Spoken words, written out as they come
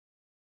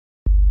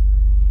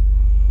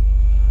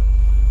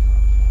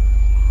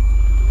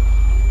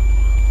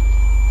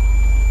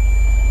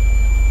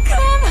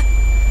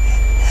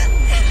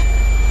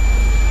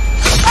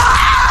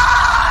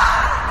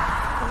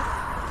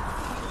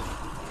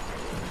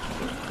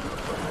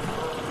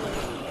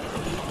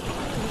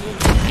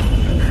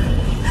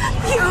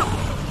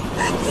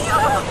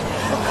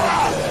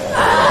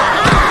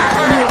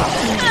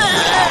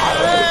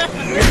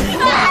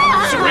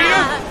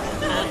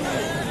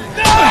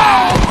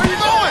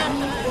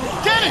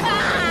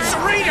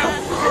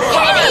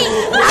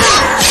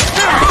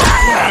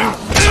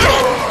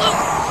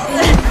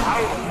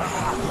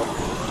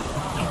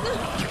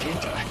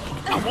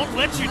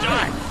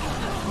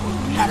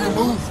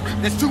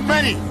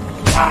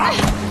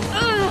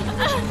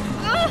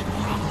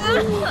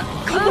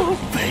Come on,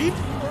 babe.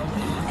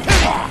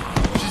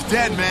 She's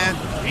dead, man.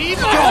 Leave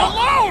her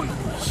alone!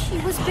 She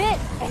was bit.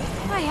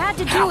 I had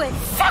to do it.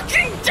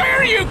 Fucking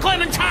dare you,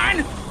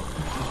 Clementine!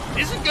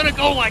 Isn't gonna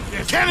go like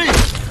this. Kenny!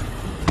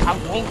 I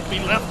won't be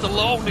left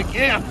alone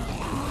again.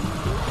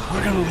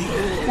 We're gonna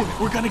leave.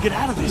 We're gonna get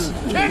out of this.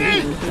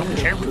 Kenny! Don't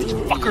care what these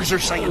fuckers are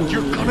saying.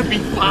 You're gonna be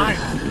fine.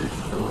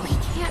 We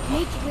can't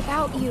make it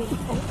without you.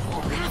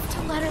 You have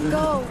to let her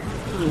go.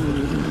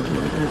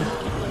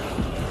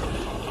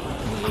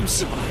 I'm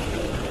sorry.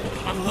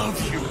 I love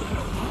you.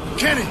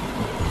 Kenny!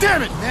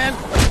 Damn it, man!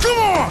 Come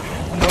on!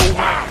 No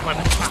right,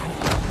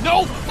 Clementine.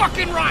 No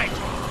fucking right!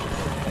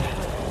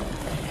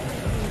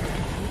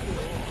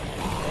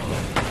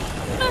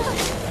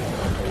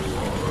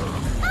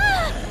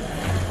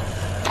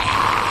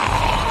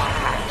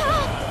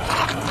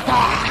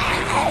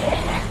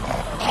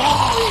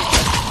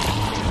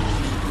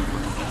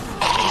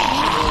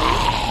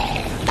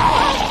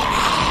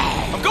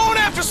 I'm going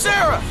after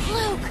Sarah!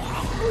 Luke!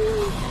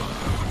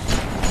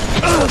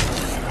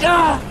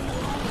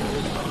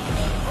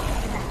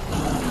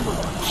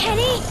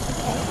 Kenny?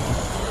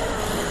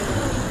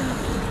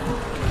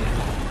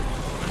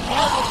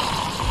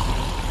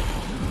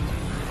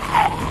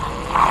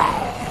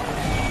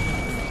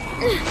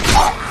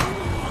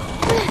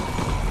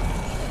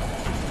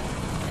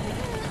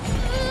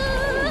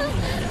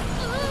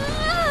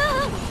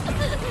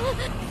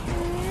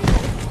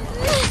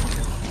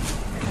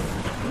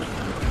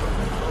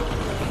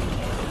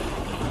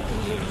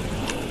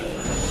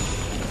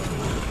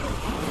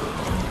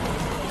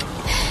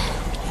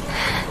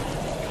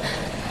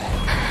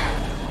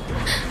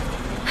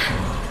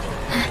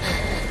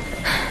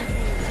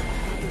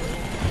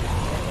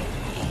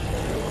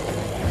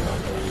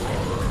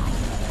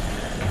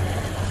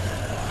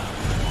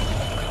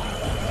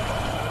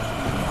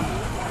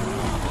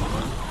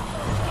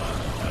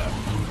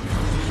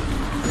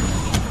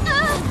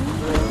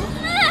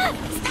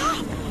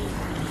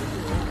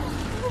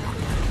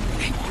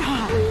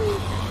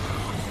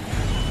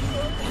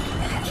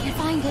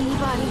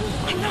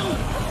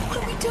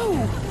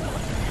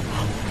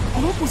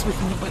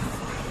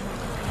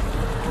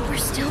 We're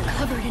still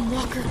covered in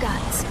walker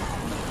guts.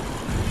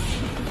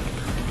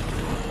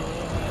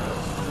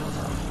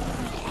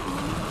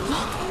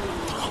 Look,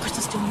 the walkers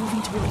are still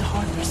moving toward the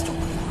hardware store.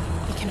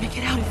 We can make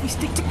it out if we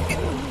stick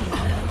together.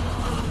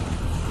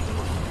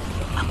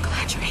 I'm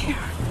glad you're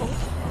here.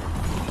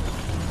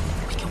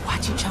 We can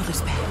watch each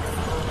other's back.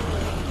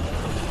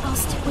 I'll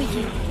stick with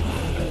you.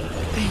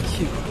 Thank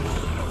you.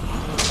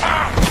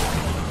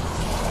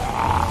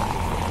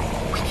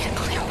 We need a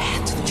clear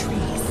path to the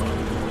trees.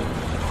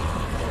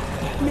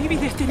 Maybe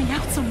they're thinning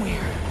out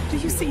somewhere. Do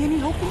you see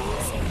any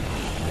openings?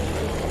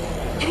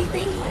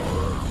 Anything?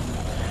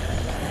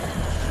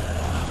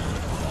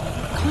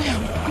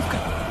 Clem, we've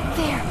got...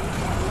 There.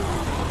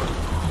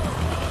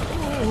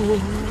 Oh.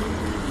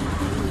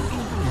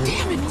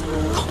 Damn it!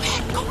 Go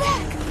back! Go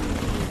back!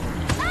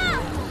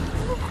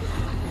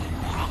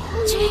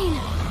 Jane!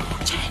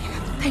 Jane,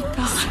 thank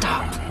God.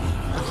 Stop.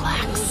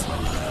 Relax.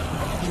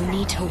 You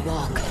need to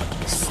walk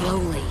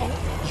slowly.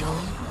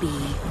 You'll be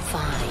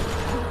fine.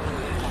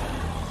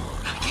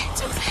 I can't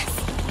do this.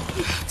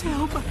 You have to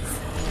help us.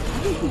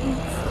 Please.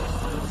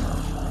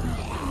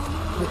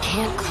 We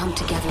can't come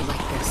together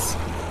like this.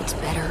 It's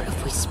better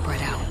if we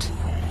spread out.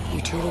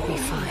 You two will be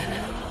fine.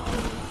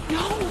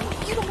 No,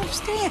 you don't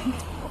understand.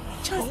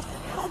 Just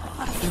help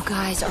us. You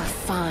guys are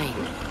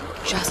fine.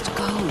 Just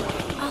go.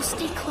 I'll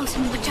stay close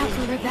and watch out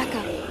for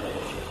Rebecca.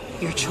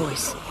 Your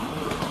choice.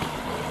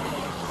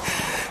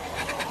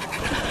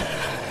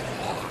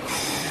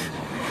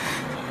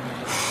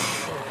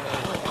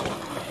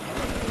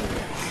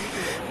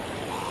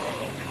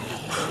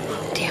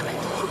 Damn it.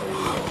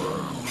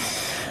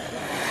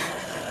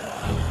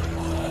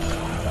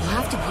 We'll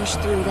have to push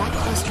through that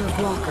cluster of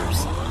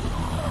walkers.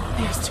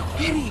 There's too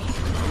many.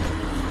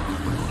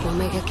 We'll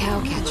make a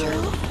cow catcher.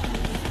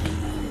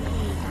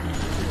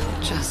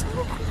 Just...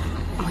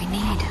 we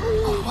need...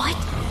 A what?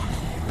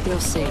 You'll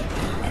see.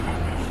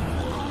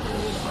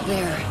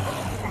 There.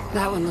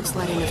 That one looks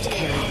light enough to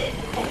carry.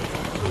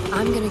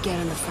 I'm gonna get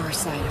on the far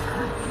side of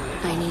her.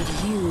 I need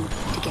you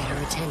to get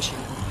her attention.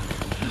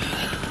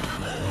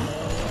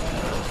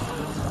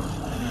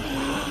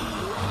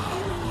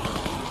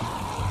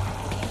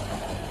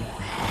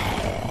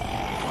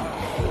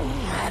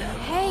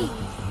 Hey!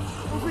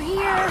 Over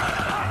here!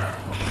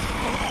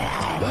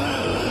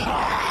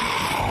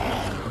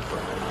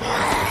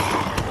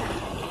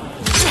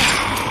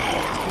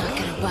 Not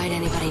gonna bite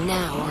anybody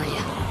now, are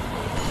you?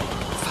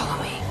 Follow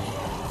me.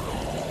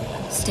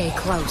 Stay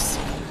close.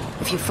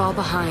 If you fall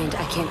behind,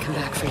 I can't come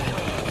back for you.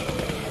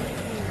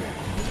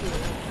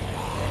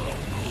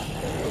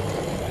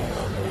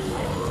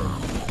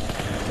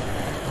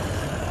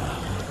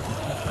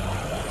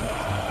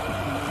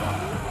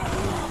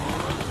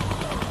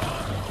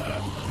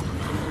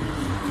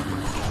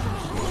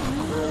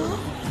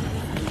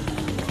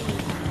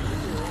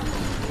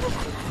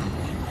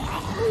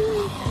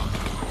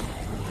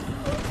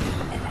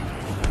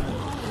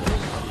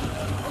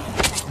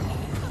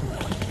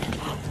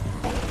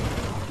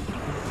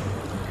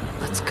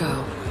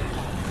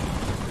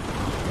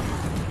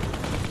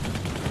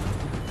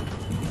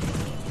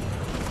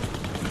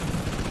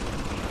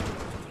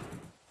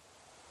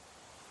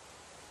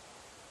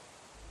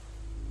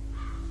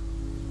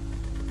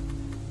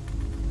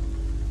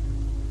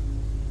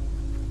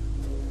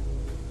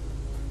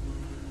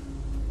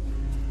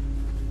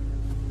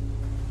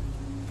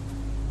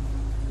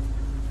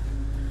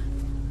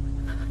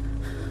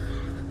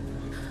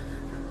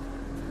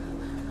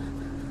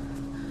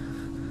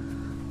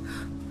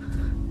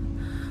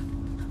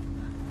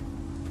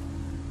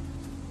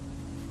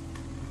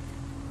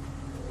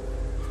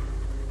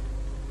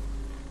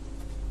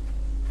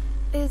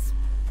 Is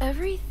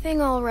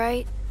everything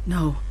alright?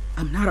 No,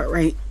 I'm not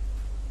alright.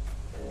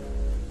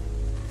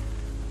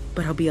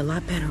 But I'll be a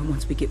lot better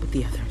once we get with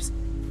the others.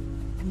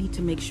 I need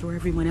to make sure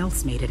everyone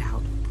else made it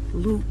out.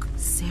 Luke,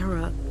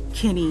 Sarah,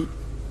 Kenny.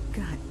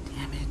 God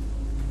damn it.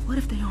 What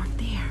if they aren't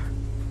there?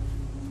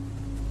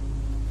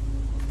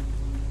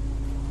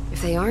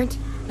 If they aren't,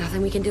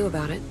 nothing we can do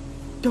about it.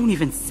 Don't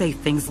even say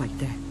things like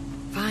that.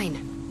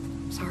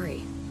 Fine.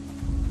 Sorry.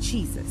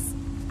 Jesus.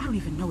 I don't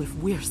even know if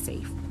we're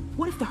safe.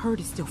 What if the herd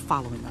is still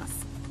following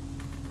us?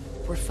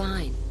 We're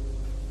fine.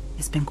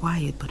 It's been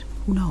quiet, but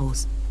who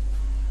knows?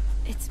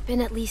 It's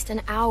been at least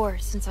an hour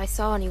since I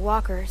saw any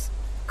walkers.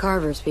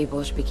 Carver's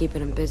people should be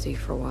keeping him busy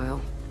for a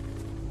while.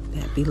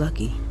 That'd be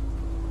lucky.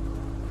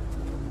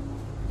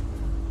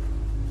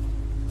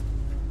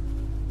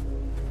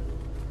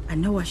 I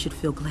know I should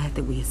feel glad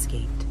that we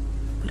escaped,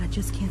 but I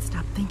just can't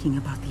stop thinking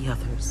about the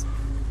others.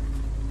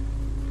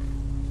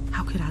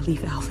 How could I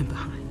leave Alvin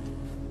behind?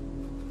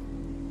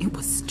 It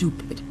was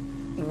stupid.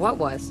 What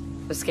was?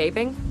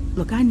 Escaping?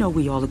 Look, I know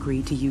we all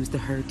agreed to use the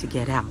herd to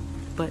get out,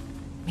 but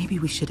maybe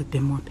we should have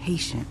been more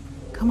patient.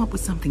 Come up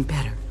with something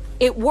better.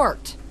 It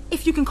worked.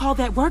 If you can call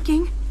that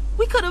working,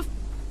 we could have...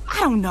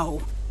 I don't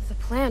know. The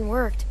plan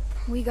worked.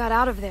 We got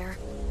out of there.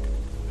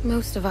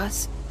 Most of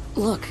us.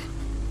 Look,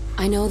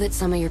 I know that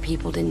some of your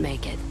people didn't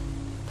make it,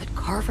 but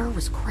Carver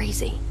was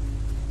crazy.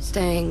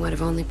 Staying would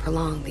have only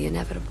prolonged the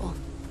inevitable.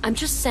 I'm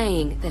just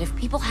saying that if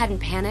people hadn't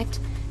panicked,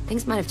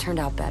 things might have turned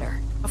out better.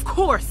 Of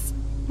course!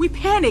 We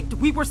panicked!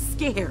 We were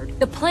scared!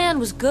 The plan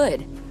was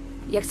good.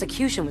 The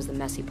execution was the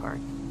messy part.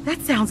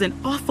 That sounds an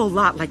awful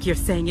lot like you're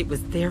saying it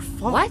was their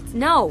fault. What?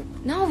 No,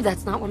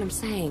 that's not what I'm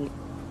saying.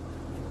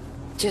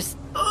 Just...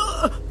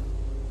 I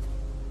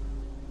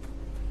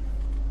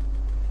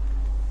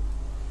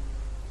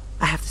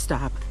have to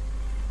stop.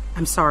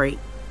 I'm sorry.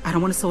 I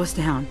don't want to slow us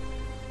down.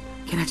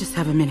 Can I just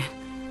have a minute?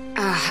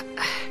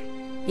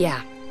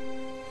 Yeah.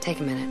 Take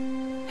a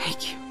minute.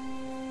 Thank you.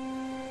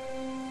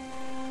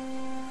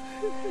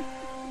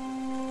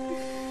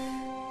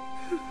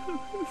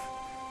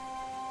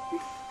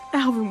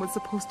 Alvin was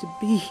supposed to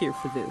be here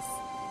for this.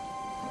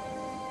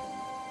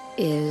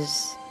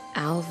 Is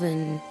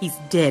Alvin... He's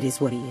dead is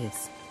what he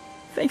is.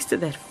 Thanks to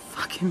that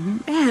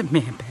fucking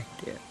madman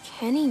back there.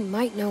 Kenny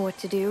might know what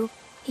to do.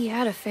 He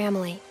had a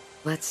family.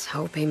 Let's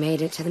hope he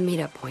made it to the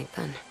meetup point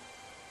then.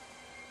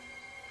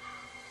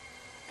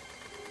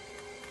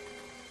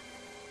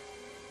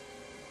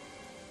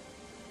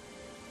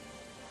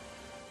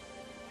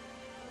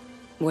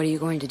 What are you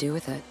going to do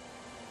with it?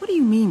 What do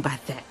you mean by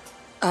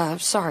that?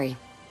 Sorry.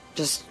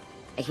 Just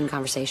making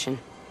conversation.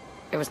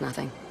 It was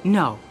nothing.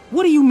 No.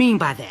 What do you mean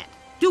by that?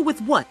 Do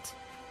with what?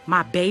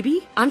 My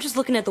baby? I'm just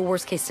looking at the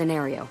worst case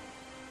scenario.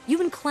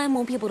 You and Clem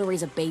won't be able to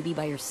raise a baby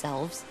by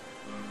yourselves.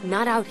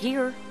 Not out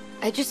here.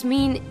 I just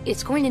mean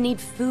it's going to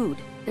need food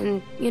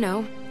and, you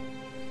know,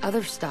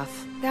 other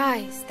stuff.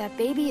 Guys, that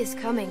baby is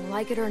coming,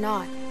 like it or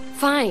not.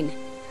 Fine.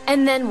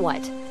 And then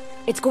what?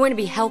 It's going to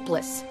be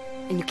helpless,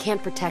 and you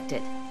can't protect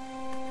it.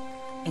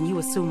 And you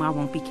assume I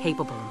won't be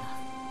capable enough.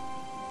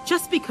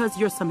 Just because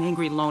you're some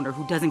angry loner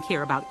who doesn't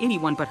care about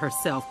anyone but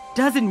herself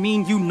doesn't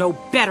mean you know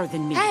better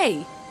than me.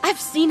 Hey, I've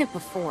seen it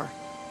before.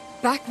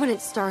 Back when it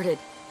started,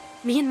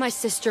 me and my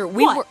sister,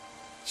 we were...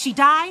 She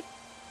died?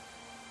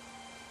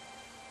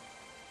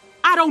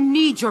 I don't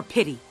need your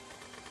pity.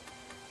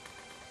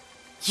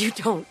 You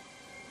don't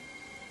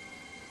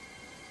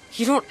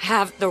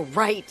have the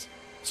right.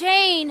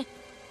 Jane!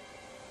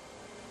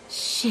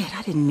 Shit,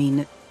 I didn't mean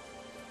it.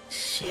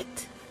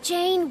 Shit.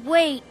 Jane,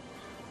 wait.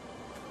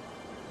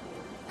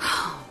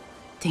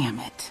 Damn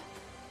it.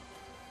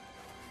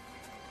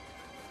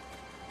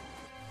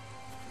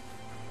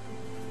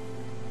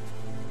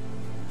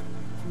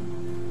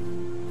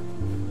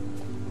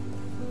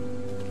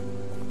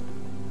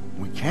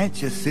 We can't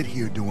just sit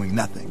here doing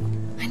nothing.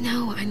 I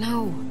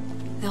know.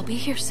 They'll be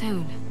here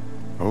soon.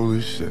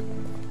 Holy shit.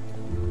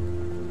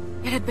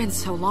 It had been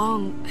so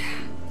long,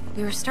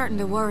 we were starting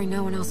to worry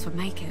no one else would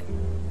make it.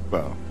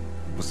 Well,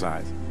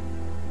 besides.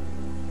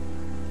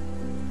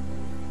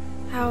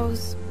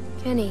 How's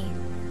Kenny?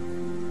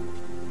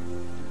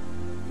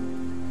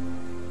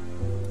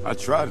 I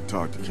tried to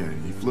talk to Kenny.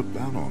 He flipped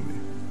out on me.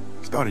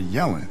 Started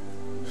yelling.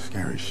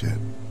 Scary shit.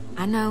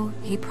 I know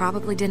he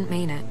probably didn't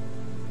mean it,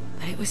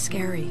 but it was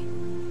scary.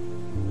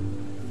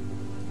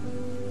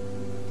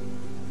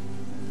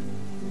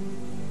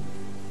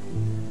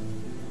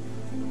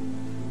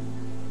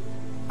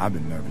 I've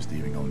been nervous to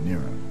even go near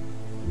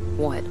him.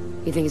 What?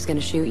 You think he's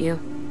gonna shoot you?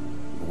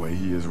 The way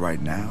he is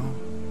right now?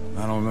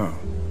 I don't know.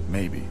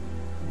 Maybe.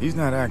 He's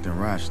not acting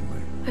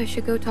rationally. I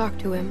should go talk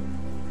to him.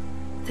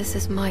 This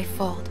is my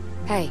fault.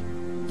 Hey,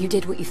 you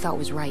did what you thought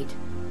was right.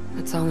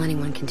 That's all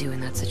anyone can do in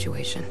that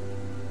situation.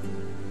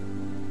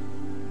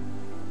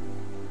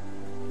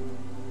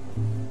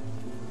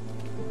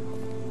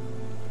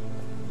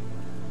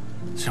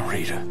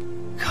 Sarita,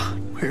 God,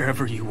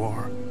 wherever you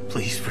are,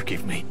 please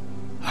forgive me.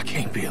 I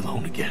can't be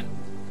alone again.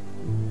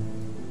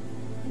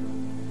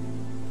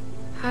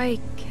 Hi,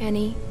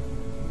 Kenny.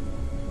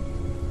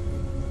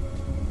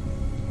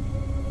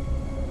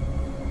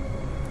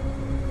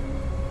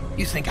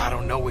 You think I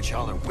don't know what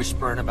y'all are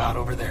whispering about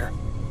over there?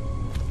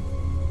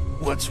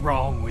 What's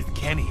wrong with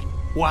Kenny?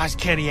 Why's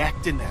Kenny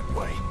acting that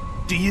way?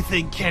 Do you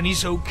think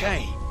Kenny's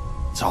okay?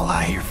 That's all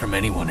I hear from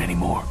anyone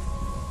anymore.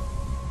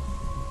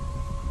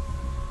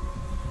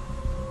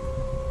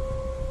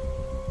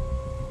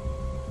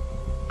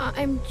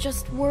 I'm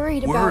just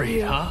worried about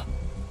you. Worried, huh?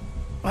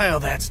 Well,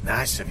 that's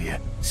nice of you,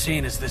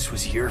 seeing as this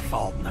was your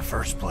fault in the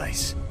first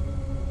place.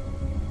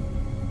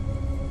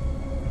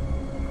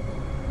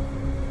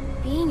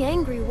 Being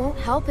angry won't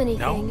help anything.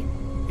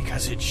 No,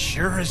 because it's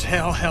sure as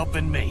hell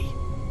helping me.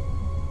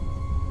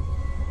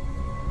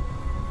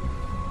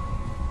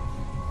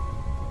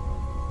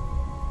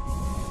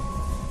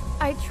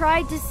 I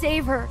tried to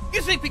save her.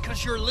 You think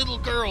because you're a little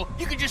girl,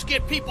 you can just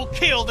get people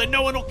killed and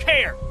no one will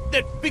care?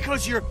 That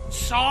because you're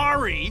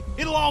sorry,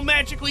 it'll all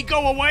magically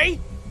go away?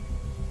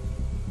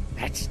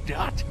 That's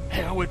not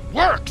how it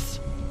works!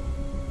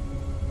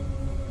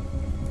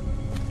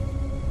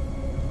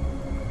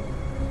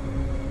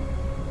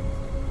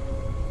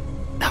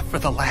 Not for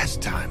the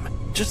last time.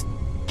 Just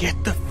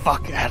get the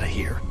fuck out of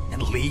here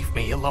and leave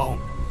me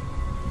alone.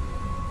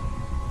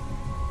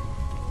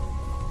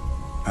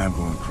 I'm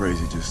going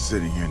crazy just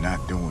sitting here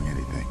not doing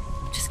anything.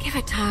 Just give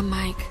it time,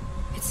 Mike.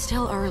 It's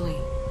still early.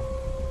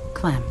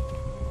 Clem,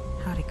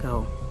 how'd it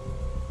go?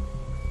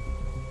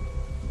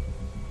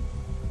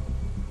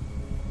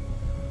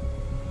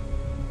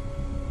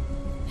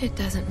 It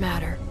doesn't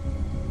matter.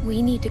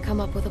 We need to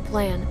come up with a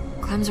plan.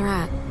 Clem's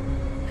right.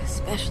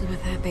 Especially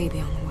with that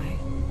baby on the way.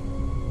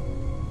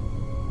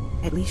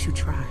 At least you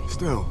tried.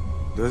 Still,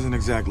 doesn't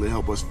exactly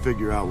help us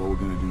figure out what we're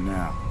gonna do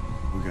now.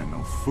 We got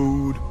no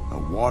food, no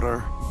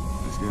water.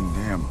 It's getting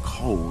damn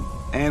cold,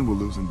 and we're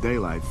losing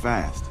daylight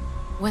fast.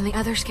 When the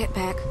others get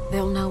back,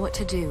 they'll know what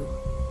to do.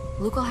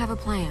 Luke will have a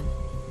plan.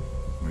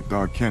 We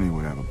thought Kenny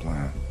would have a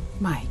plan.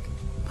 Mike,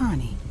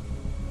 Bonnie.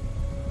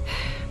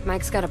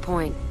 Mike's got a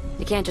point.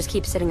 You can't just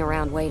keep sitting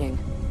around waiting.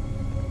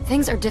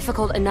 Things are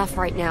difficult enough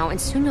right now,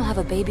 and soon you'll have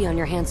a baby on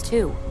your hands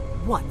too.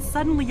 What,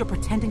 suddenly you're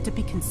pretending to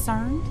be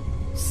concerned?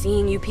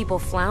 Seeing you people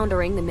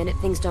floundering the minute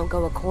things don't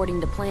go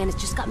according to plan has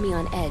just got me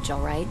on edge,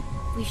 alright?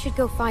 We should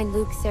go find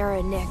Luke, Sarah,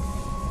 and Nick.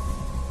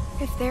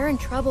 If they're in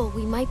trouble,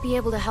 we might be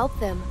able to help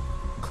them.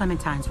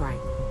 Clementine's right.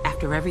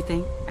 After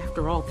everything,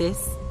 after all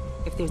this,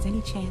 if there's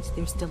any chance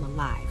they're still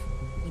alive,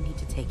 we need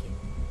to take it.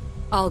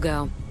 I'll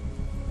go.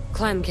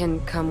 Clem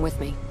can come with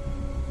me.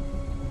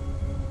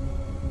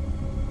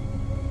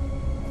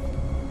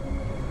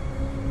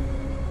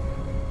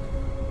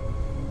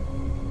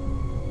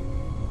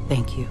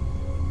 Thank you.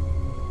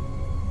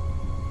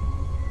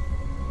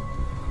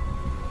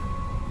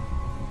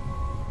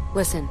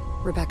 Listen,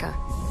 Rebecca,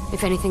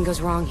 if anything goes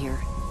wrong here,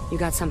 you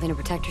got something to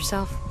protect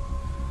yourself?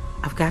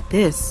 I've got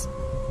this.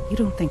 You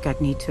don't think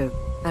I'd need to...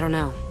 I don't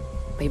know,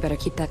 but you better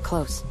keep that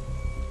close.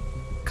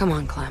 Come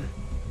on, Clem.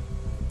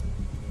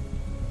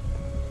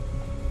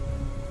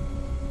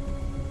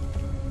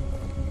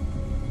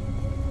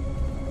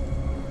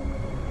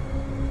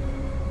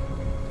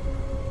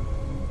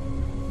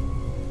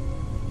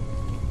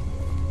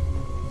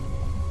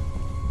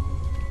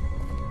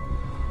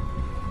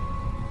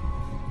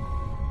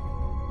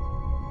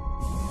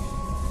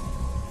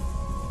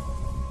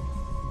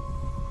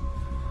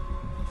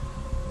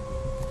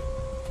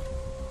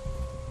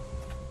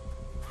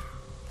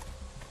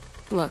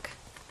 Look,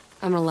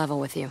 I'm gonna level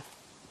with you.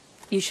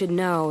 You should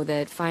know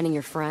that finding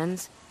your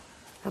friends,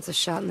 that's a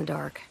shot in the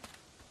dark.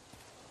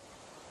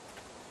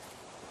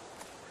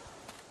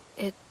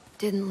 It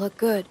didn't look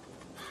good.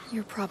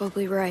 You're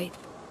probably right.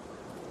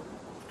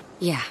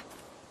 Yeah.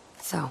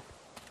 So,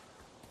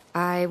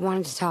 I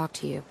wanted to talk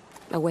to you,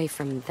 away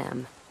from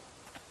them.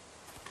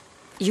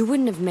 You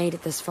wouldn't have made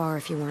it this far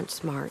if you weren't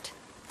smart,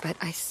 but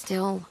I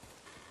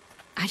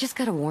just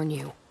gotta warn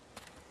you.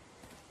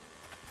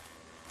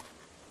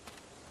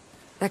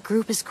 That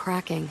group is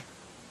cracking.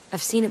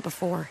 I've seen it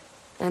before.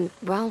 And,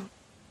 well,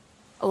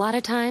 a lot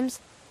of times,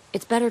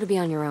 it's better to be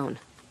on your own.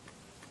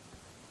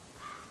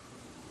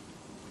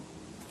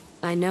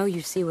 I know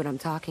you see what I'm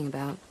talking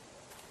about.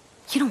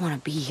 You don't want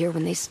to be here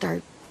when they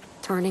start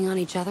turning on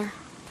each other.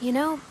 You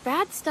know,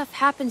 bad stuff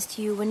happens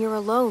to you when you're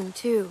alone,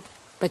 too.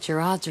 But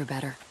your odds are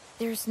better.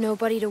 There's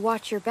nobody to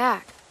watch your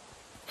back.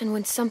 And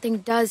when something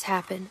does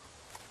happen,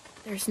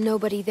 there's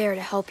nobody there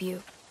to help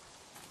you.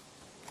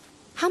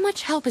 How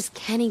much help is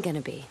Kenny gonna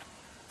be?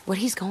 What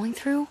he's going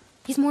through?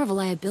 He's more of a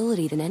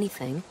liability than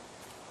anything.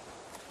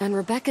 And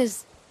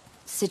Rebecca's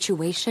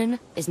situation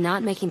is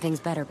not making things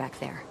better back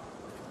there.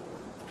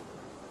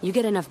 You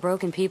get enough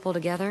broken people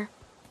together,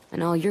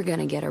 and all you're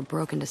gonna get are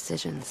broken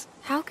decisions.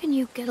 How can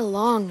you get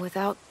along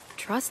without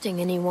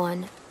trusting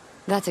anyone?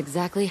 That's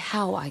exactly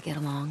how I get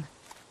along.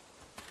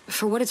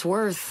 For what it's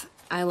worth,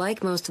 I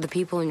like most of the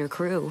people in your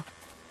crew.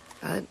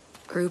 But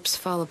groups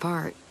fall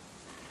apart.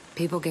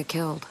 People get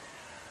killed.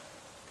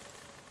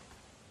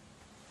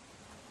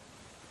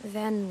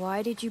 Then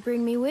why did you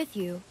bring me with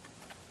you?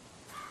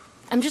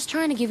 I'm just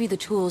trying to give you the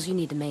tools you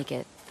need to make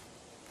it.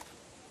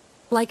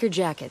 Like your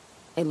jacket.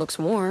 It looks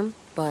warm,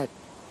 but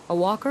a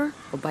walker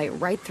will bite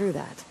right through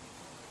that.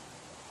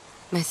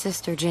 My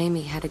sister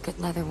Jamie had a good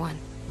leather one.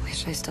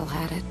 Wish I still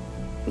had it.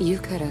 You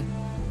could've.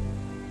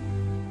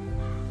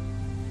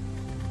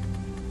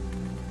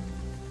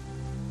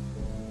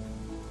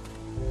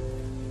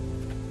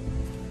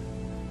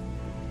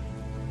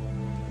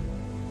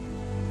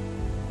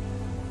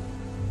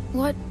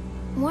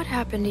 What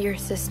happened to your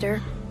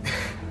sister?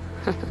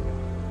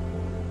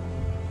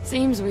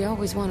 Seems we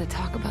always want to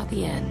talk about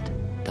the end,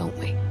 don't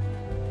we?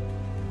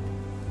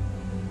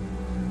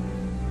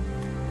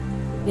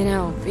 You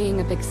know,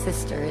 being a big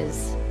sister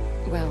is,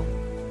 well,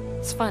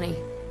 it's funny.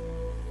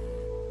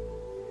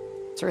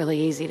 It's really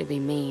easy to be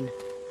mean.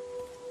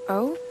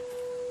 Oh?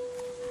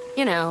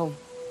 You know,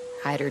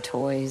 hide her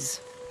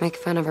toys, make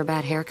fun of her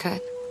bad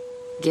haircut,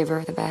 give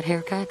her the bad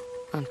haircut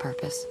on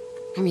purpose.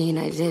 I mean,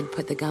 I did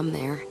put the gum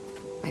there.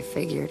 I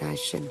figured I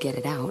should get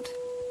it out.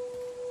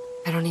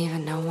 I don't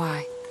even know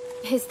why.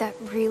 Is that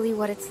really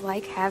what it's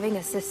like having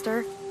a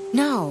sister?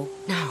 No,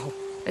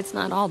 it's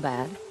not all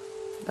bad,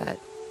 but...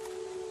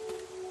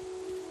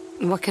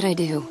 what could I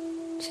do?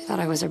 She thought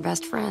I was her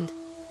best friend.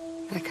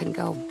 I couldn't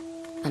go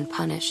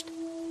unpunished.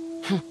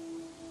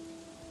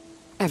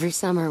 Every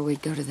summer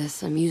we'd go to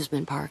this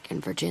amusement park in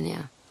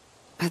Virginia.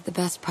 But the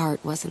best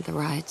part wasn't the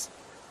rides.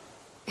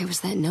 It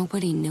was that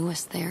nobody knew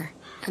us there,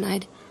 and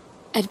I'd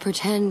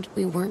pretend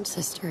we weren't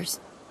sisters.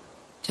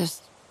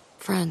 Just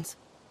friends.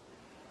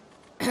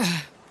 All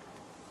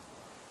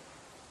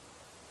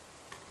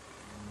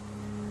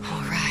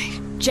right,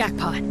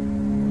 jackpot.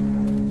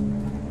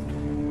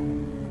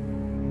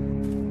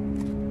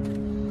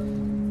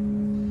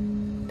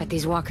 Bet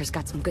these walkers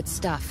got some good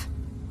stuff.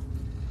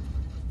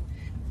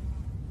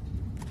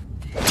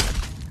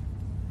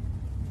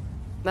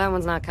 That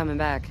one's not coming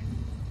back.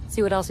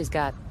 See what else he's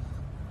got.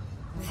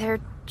 They're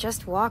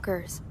just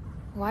walkers.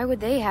 Why would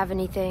they have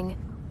anything?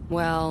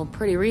 Well,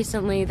 pretty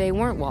recently they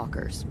weren't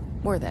walkers,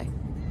 were they?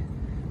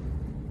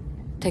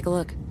 Take a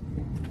look.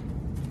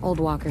 Old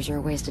walkers are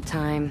a waste of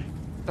time.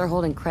 They're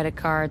holding credit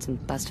cards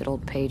and busted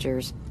old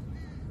pagers.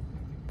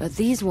 But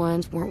these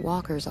ones weren't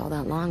walkers all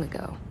that long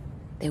ago.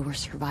 They were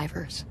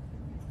survivors.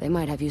 They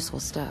might have useful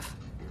stuff.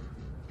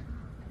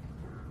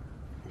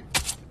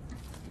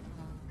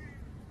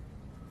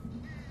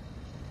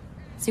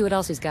 See what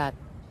else he's got.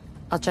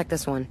 I'll check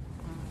this one.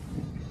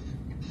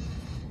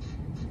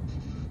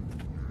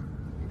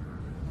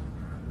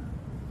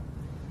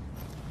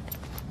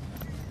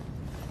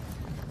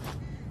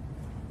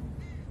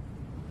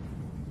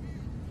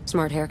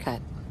 Smart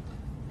haircut.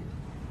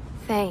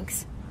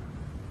 Thanks.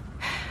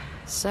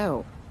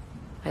 So,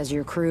 has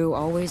your crew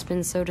always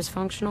been so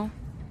dysfunctional?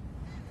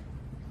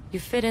 You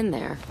fit in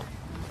there,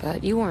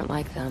 but you weren't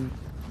like them.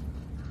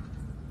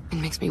 It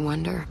makes me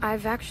wonder.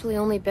 I've actually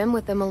only been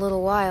with them a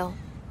little while.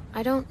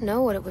 I don't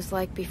know what it was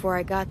like before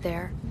I got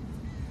there.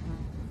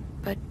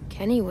 But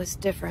Kenny was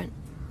different.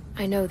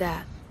 I know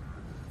that.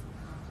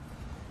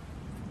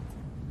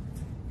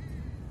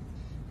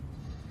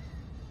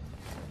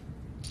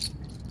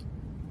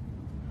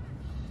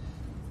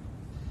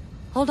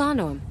 Hold on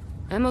to him.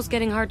 Ammo's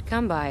getting hard to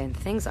come by, and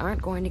things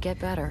aren't going to get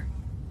better.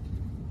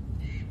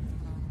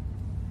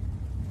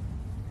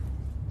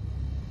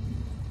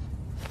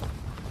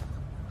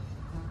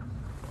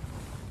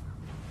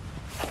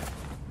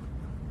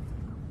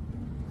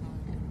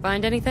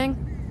 Find anything?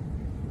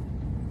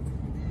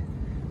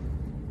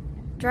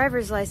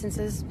 Driver's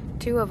licenses.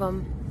 2 of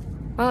them.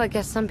 Well, I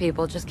guess some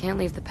people just can't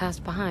leave the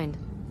past behind.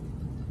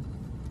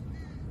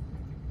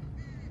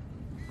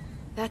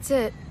 That's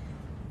it.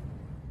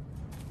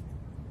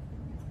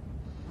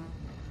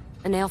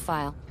 A nail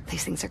file.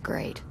 These things are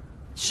great.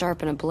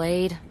 Sharpen a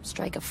blade,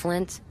 strike a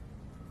flint.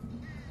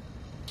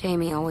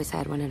 Jamie always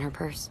had one in her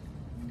purse.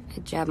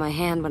 It jabbed my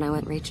hand when I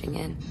went reaching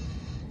in.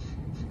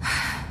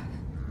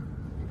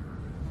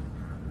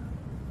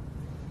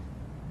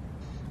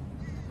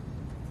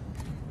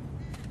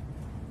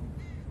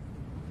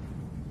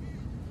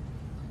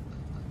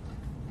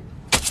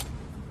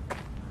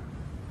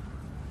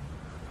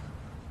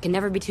 Can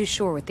never be too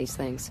sure with these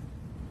things.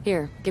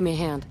 Here, give me a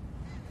hand.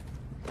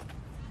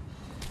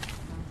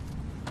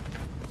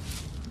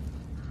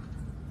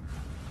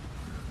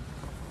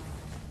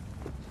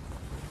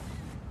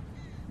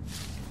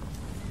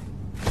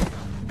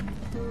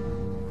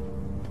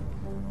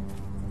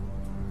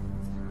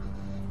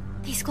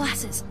 These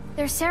glasses.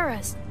 They're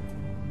Sarah's.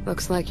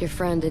 Looks like your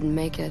friend didn't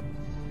make it.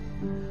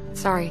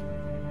 Sorry.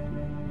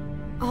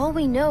 All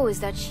we know is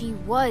that she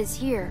was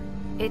here.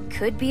 It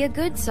could be a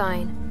good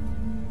sign.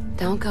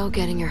 Don't go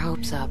getting your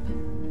hopes up.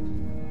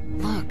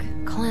 Look,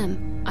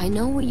 Clem, I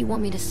know what you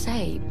want me to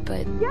say,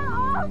 but... Get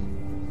off!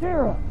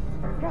 Sarah!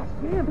 God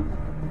damn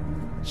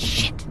it!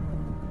 Shit!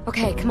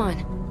 Okay, come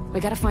on.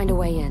 We gotta find a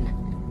way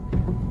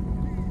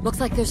in. Looks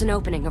like there's an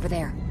opening over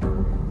there.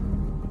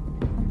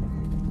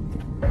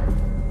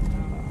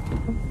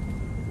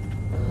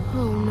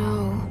 Oh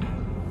no.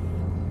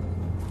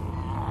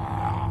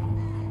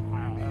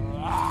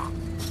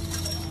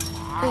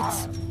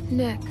 It's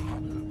Nick.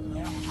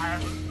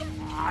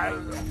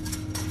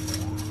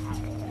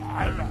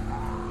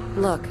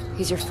 Look,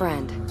 he's your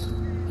friend.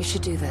 You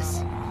should do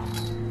this.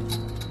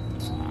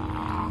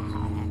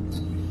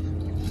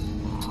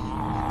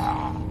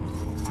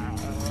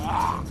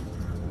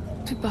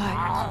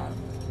 Goodbye.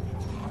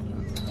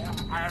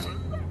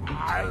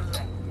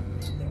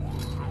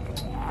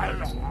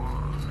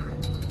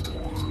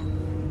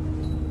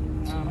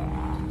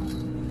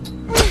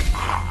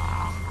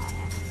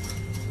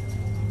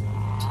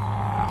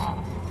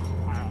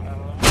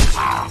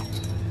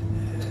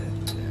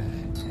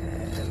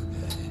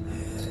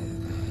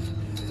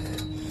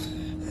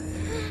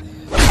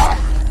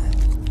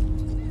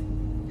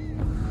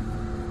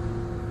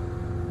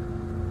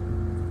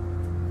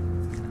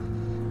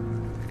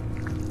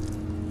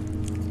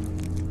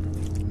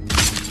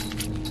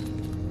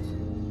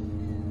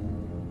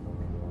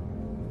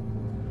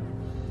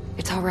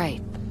 It's all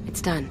right.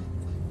 It's done.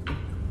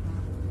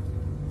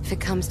 If it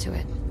comes to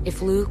it,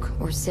 if Luke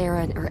or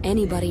Sarah or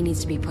anybody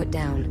needs to be put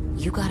down,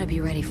 you gotta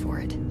be ready for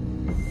it.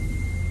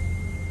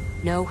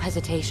 No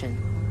hesitation.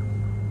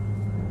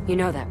 You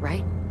know that,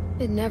 right?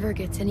 It never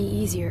gets any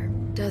easier,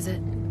 does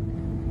it?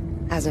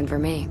 Hasn't for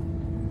me.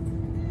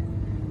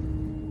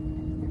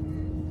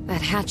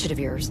 That hatchet of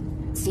yours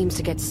seems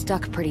to get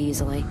stuck pretty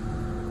easily.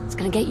 It's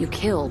gonna get you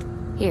killed.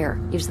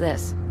 Here, use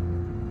this.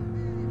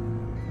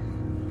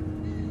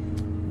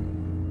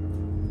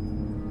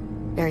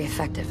 Very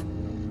effective.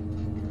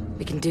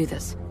 We can do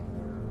this.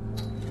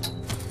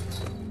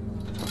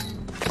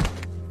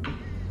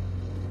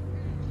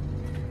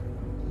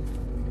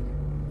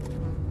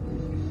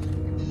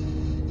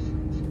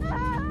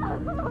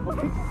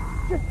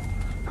 Just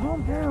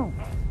calm down.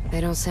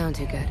 They don't sound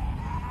too good.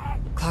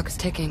 Clock is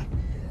ticking.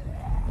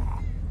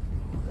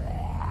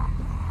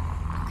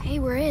 Okay,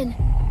 we're in.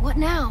 What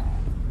now?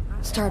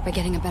 Start by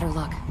getting a better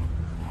look.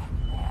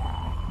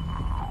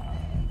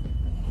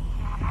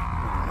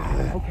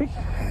 Okay,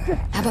 just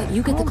How about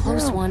you get the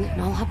close one,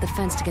 and I'll hop the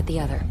fence to get the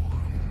other.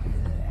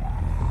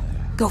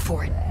 Go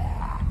for it.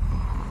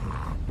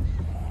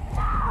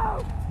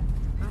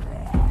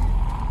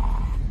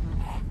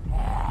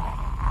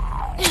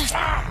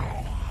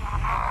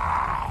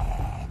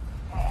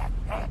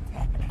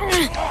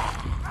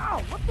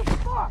 what the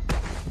fuck?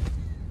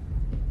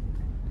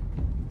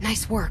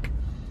 Nice work.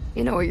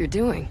 You know what you're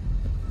doing.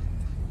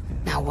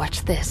 Now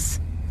watch this.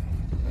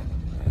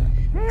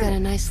 Got a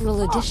nice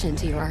little addition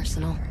to your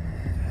arsenal.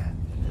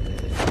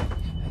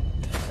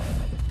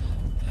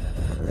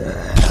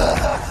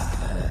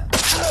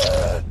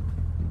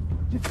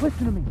 Just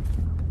listen to me.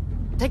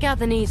 Take out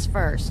the knees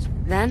first,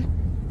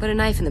 then put a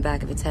knife in the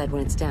back of its head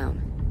when it's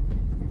down.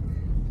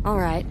 All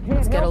right,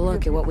 let's get a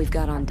look at what we've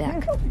got on deck.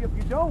 Can't help you if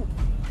you don't.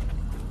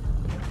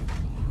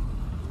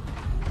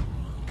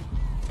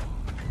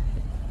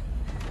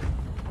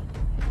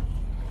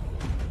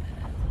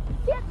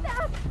 Get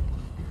back!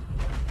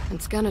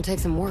 It's gonna take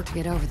some work to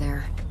get over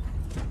there.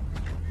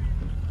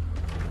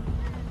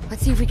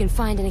 Let's see if we can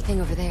find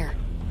anything over there.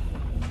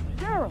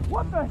 Sarah,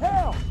 what the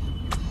hell?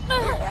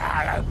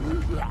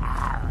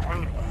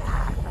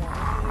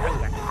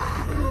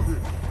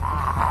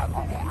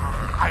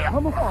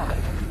 Come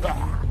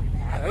on.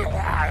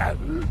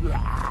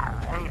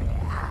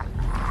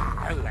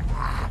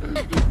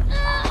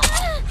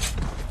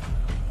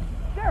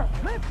 Sarah,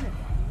 listen.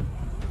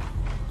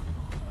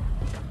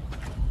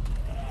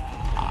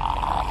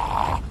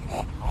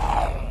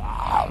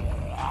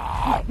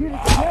 Just get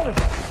it together.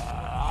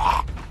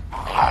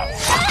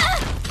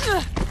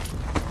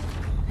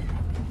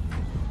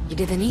 You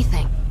did the knee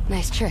thing.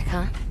 Nice trick,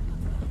 huh?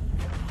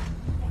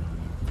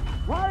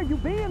 Why are you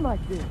being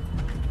like this?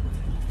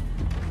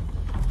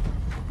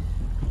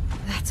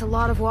 That's a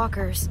lot of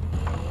walkers.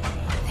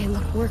 They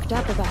look worked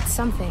up about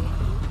something.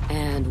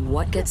 And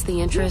what gets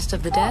the interest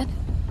of the dead?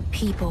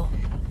 People.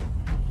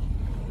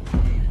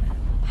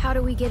 How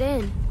do we get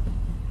in?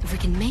 If we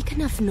can make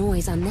enough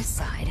noise on this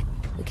side,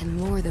 we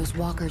can lure those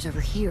walkers over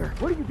here.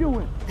 What are you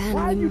doing? Then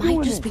Why are we you might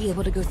doing just this? be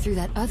able to go through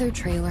that other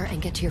trailer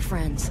and get to your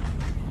friends.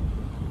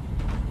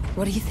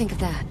 What do you think of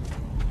that?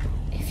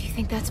 If you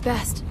think that's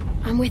best,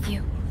 I'm with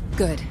you.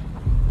 Good.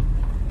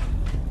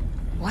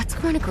 What's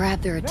going to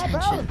grab their Snap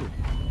out of attention? it.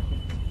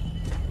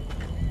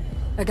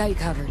 I got you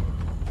covered.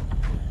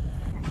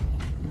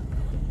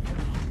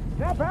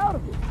 Snap out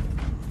of it.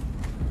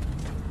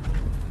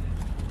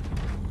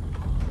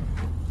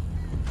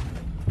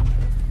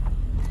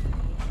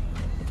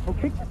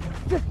 Okay,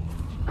 just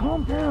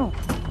calm down.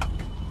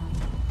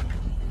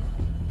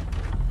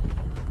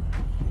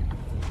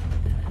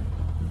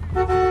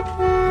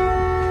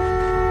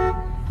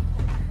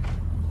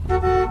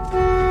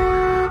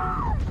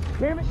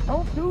 Damn it,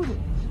 don't do this.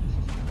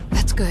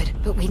 That's good,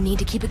 but we need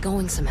to keep it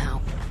going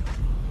somehow.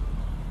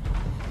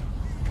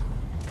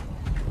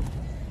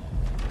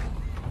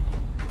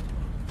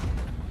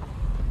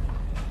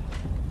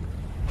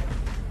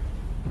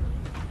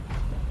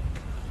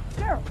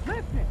 Sarah,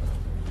 listen.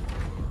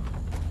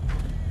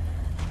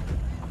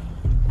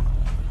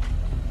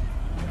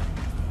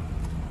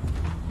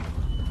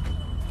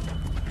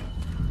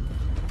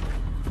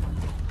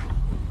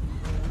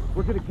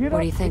 We're gonna get up.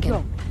 What are you thinking?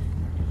 and go.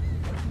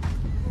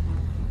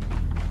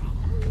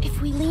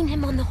 If we lean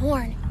him on the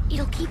horn,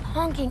 it'll keep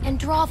honking and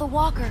draw the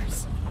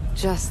walkers.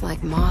 Just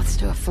like moths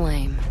to a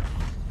flame.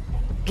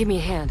 Give me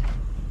a hand.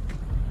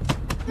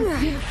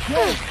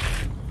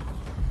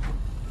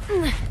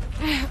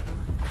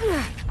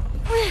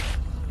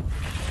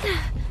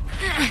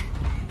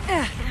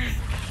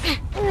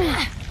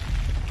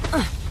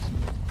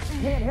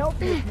 Can't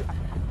help you.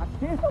 I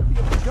can't help you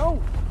if you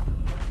don't.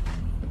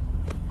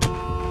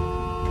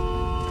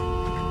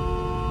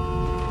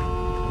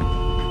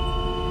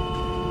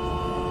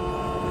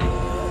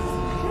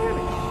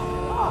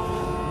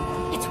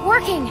 It's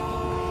working!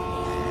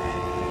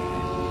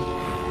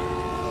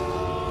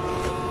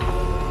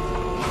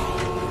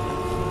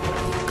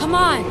 Come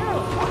on!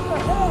 What the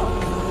hell?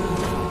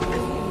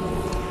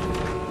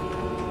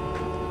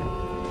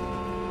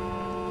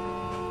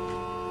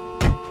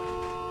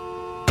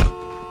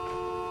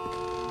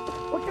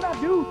 What can I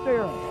do,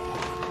 Sarah?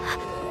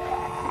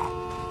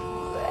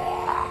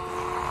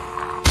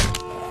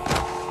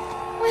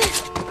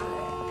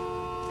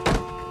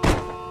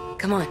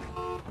 Come on.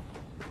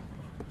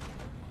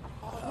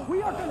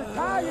 We are gonna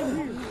die in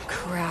here.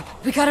 Crap.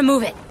 We gotta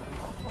move it.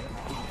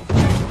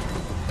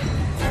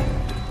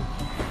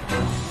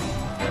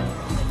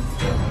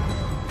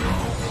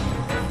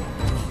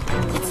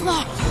 It's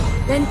locked.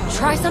 Then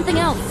try something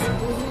else.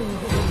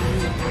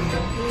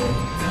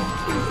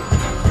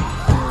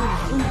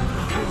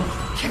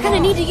 You're gonna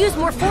need to use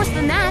more force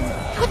than that.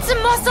 Put some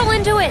muscle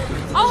into it.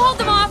 I'll hold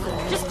them off.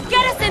 Just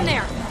get us in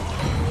there.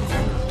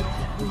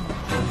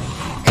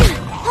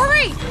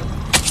 Hurry!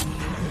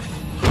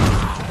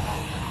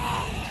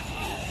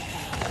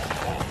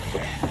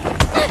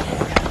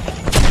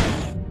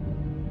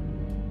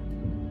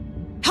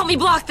 Help me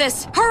block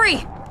this.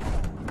 Hurry!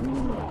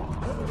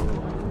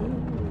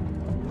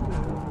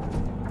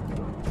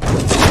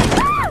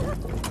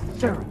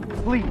 Sarah,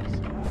 please.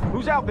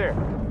 Who's out there?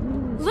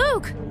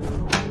 Luke!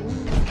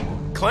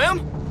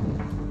 Clem?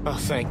 Oh,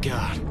 thank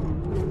God.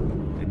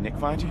 Did Nick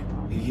find you?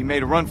 He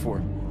made a run for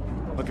it.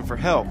 Looking for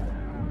help.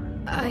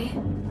 I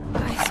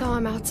saw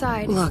him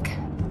outside. Look,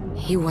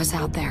 he was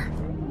out there,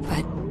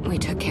 but we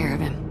took care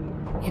of him.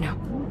 You know.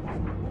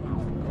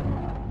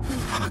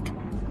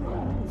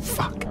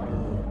 Fuck.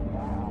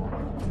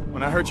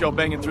 When I heard y'all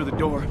banging through the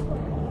door,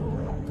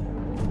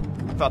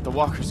 I thought the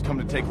walkers come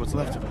to take what's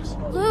left of us.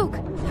 Luke,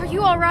 are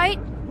you alright?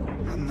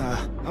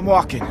 I'm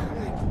walking.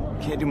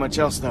 Can't do much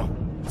else, though.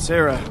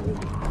 Sarah,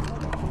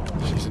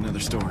 she's another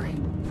story.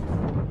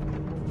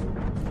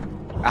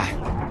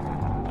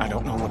 I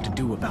don't know what to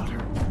do about her.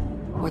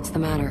 What's the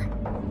matter?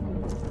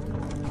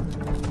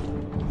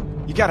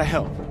 You gotta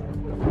help.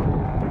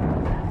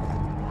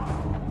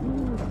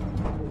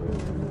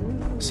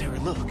 Sarah,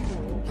 look.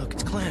 Look,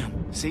 it's Clem.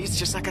 See, it's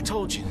just like I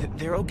told you.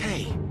 They're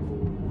okay.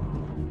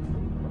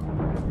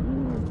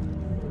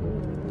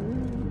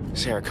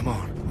 Sarah, come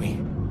on.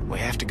 We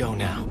have to go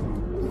now.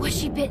 Was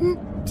she bitten?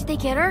 Did they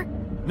get her?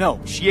 No,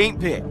 she ain't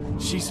bit.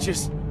 She's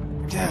just...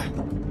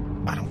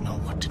 I don't know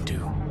what to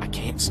do. I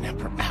can't snap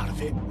her out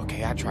of it.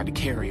 Okay, I tried to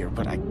carry her,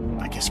 but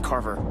I guess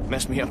Carver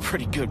messed me up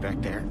pretty good back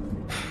there.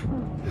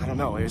 I don't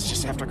know, it was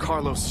just after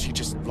Carlos, she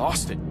just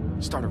lost it.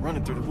 Started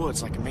running through the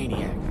woods like a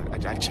maniac.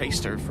 I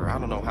chased her for I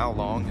don't know how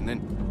long, and then,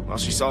 while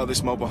she saw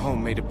this mobile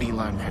home, made a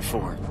beeline right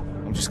for her.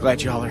 I'm just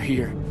glad y'all are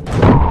here.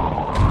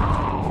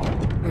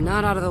 We're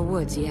not out of the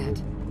woods yet.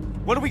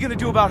 What are we gonna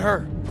do about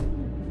her?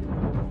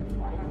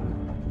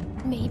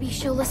 Maybe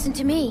she'll listen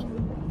to me.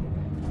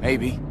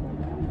 Maybe.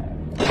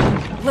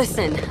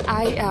 Listen,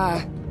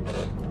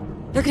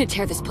 they're gonna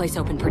tear this place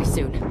open pretty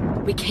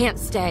soon. We can't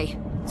stay.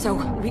 So,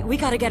 we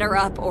gotta get her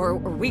up, or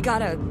we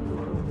gotta...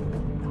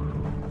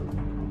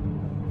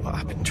 Well,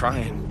 I've been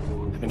trying.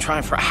 I've been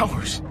trying for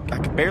hours. I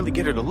could barely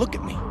get her to look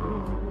at me.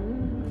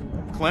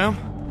 Clem?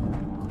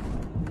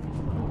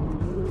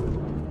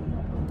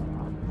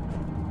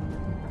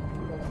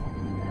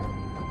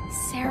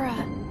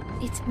 Sarah,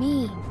 it's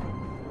me.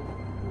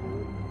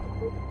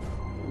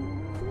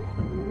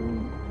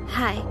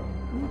 Hi.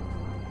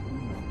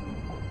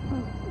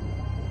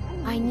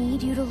 I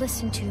need you to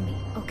listen to me,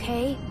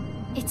 okay?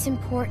 It's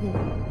important.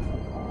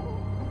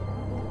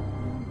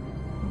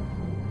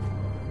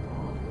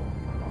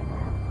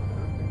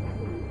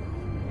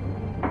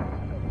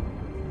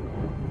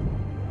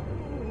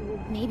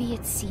 Maybe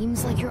it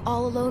seems like you're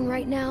all alone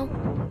right now,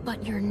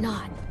 but you're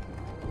not.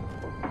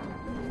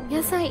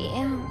 Yes, I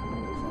am.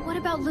 What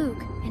about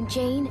Luke and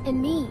Jane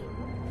and me?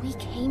 We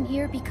came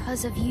here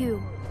because of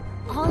you.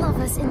 All of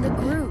us in the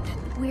group.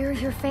 We're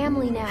your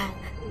family now.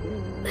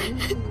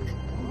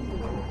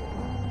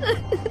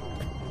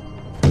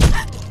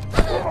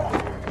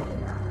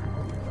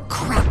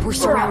 Crap, we're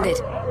surrounded.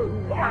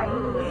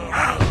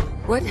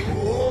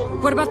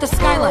 What about the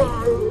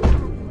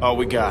skylight? All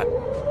we got.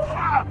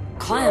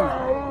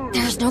 Clem,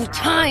 there's no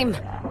time.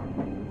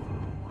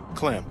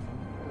 Clem.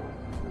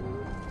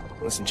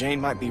 Listen, Jane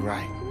might be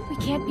right. We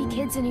can't be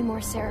kids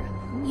anymore, Sarah.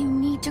 You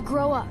need to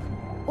grow up,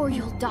 or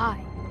you'll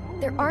die.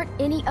 There aren't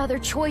any other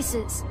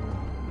choices.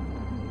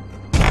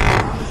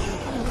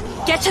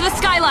 Get to the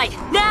skylight,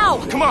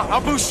 now! Come on,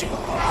 I'll boost you.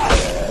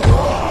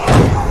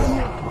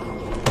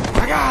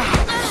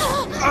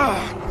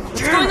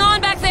 What's going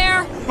on back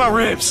there? My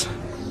ribs.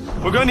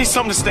 We're gonna need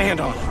something to stand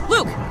on.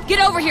 Luke,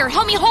 get over here.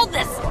 Help me hold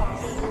this.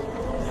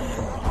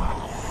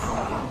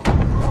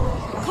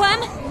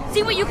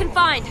 See what you can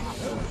find.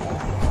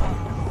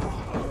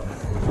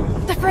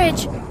 The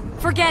fridge!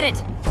 Forget it.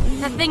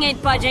 That thing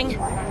ain't budging.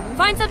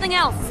 Find something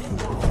else.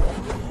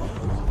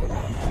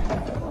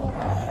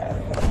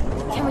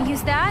 Can we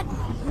use that?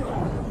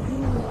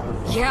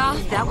 Yeah,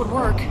 that would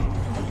work.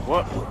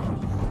 What?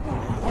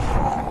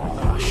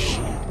 Oh, shit.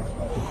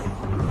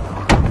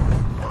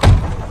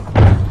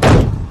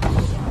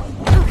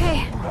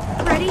 Okay,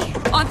 ready?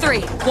 On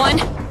 3. 1,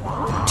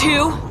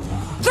 2,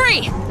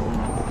 3!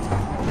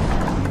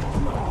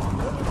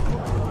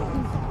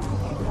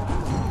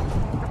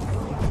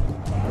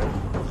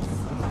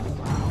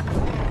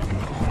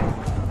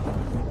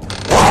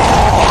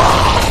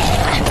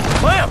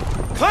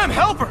 Clem,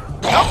 help her!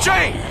 Help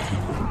Jane!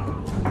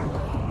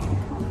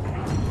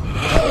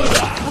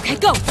 Okay,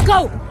 go!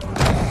 Go!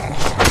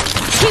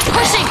 Keep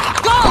pushing!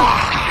 Go!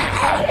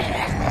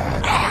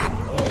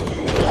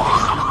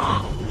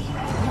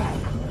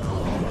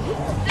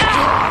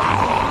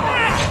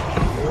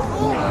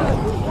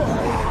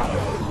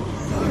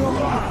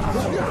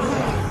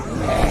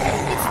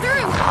 It's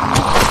through!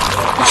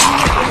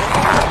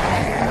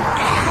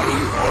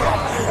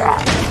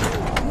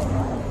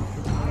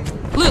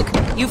 Luke,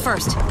 you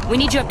first. We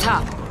need you up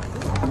top.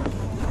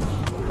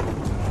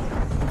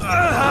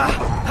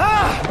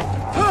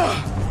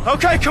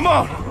 Okay, come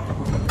on!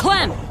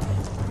 Clem!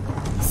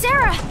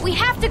 Sarah, we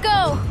have to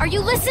go! Are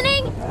you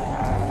listening?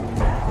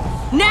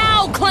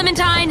 Now,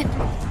 Clementine!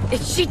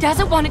 If she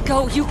doesn't want to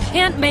go, you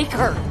can't make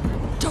her.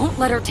 Don't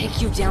let her take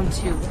you down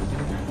too.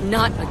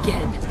 Not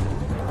again.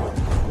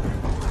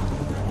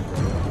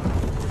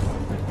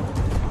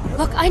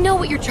 Look, I know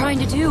what you're trying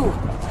to do,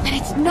 and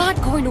it's not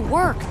going to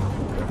work.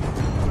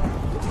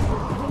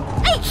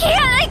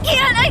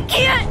 I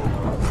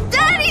can't!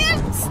 Daddy!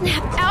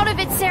 Snap out of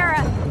it,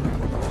 Sarah!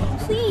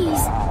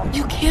 Please.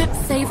 You can't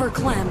save her,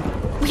 Clem.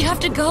 We have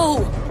to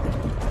go.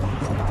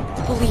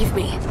 Believe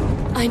me,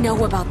 I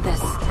know about this.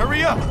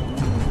 Hurry up!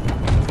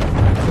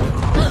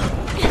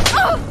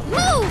 Oh,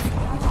 move!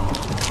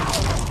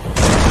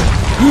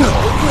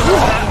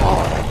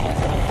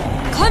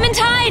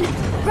 Clementine!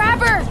 Grab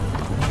her!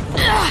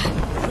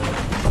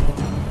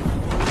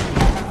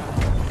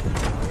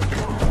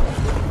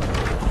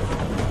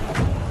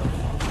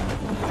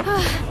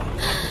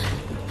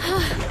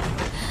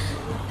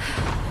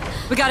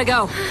 We gotta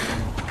go.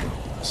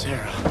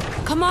 Sarah.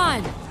 Come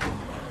on.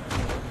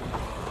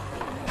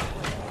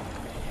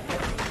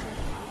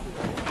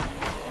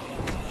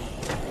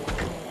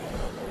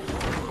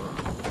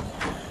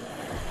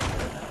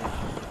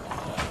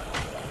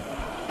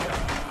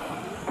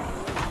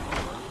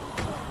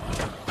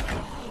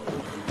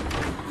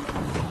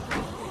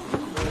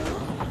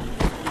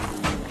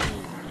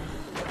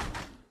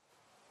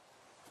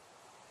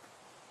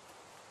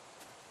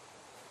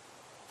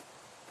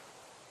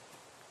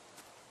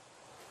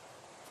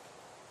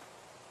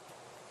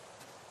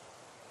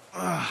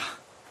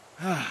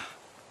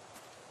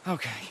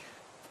 Okay.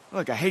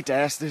 Look, I hate to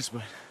ask this,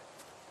 but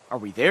are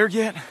we there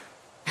yet?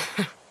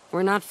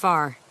 We're not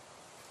far.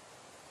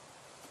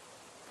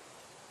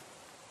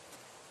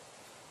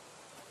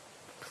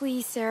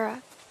 Please,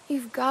 Sarah.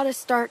 You've got to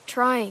start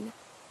trying,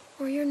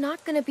 or you're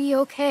not gonna be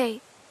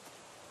okay.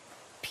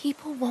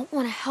 People won't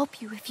want to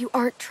help you if you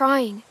aren't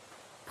trying.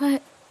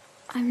 But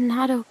I'm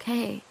not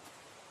okay.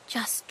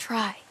 Just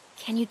try.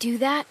 Can you do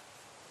that?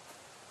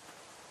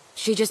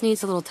 She just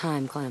needs a little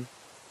time, Clem.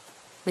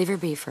 Leave her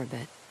be for a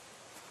bit.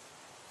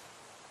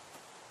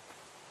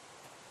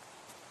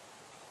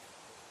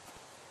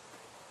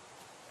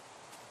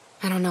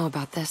 I don't know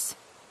about this.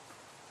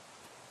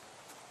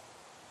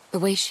 The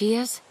way she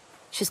is,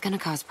 she's gonna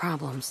cause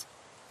problems.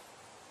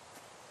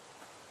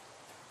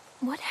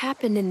 What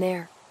happened in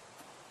there?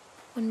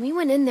 When we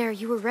went in there,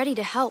 you were ready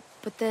to help,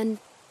 but then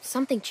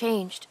something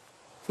changed.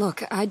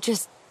 Look, I'd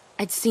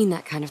seen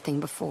that kind of thing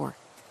before.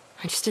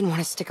 I just didn't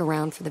want to stick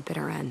around for the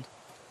bitter end.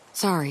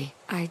 Sorry,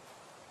 I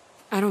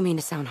don't mean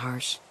to sound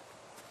harsh.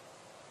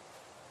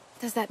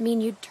 Does that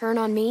mean you'd turn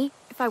on me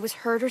if I was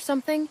hurt or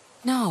something?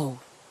 No,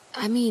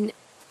 I mean,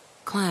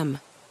 Clem,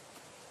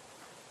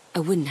 I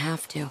wouldn't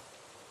have to.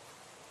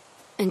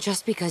 And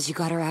just because you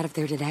got her out of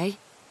there today,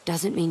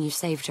 doesn't mean you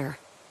saved her.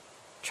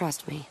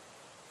 Trust me.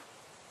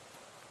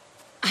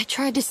 I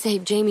tried to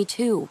save Jamie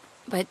too,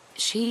 but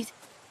she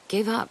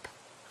gave up.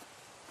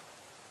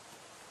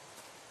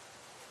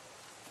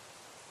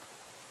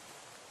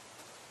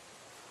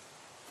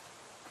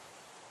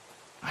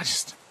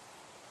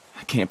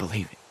 I can't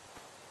believe it.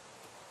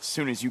 As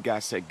soon as you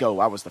guys said go,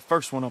 I was the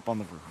first one up on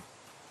the roof.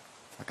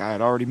 Like I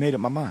had already made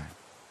up my mind.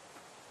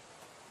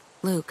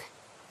 Luke,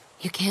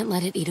 you can't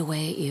let it eat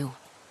away at you.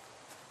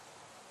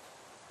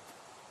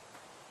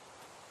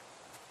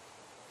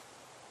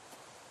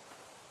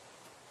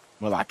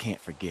 Well, I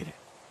can't forget it.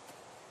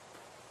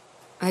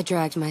 I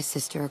dragged my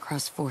sister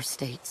across 4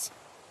 states,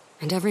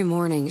 and every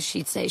morning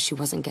she'd say she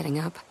wasn't getting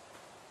up.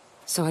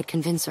 So I'd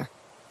convince her,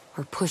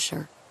 or push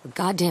her, or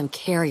goddamn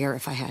carry her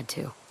if I had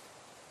to.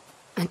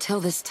 Until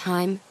this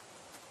time,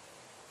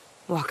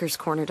 walkers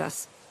cornered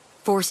us,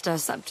 forced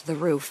us up to the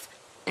roof,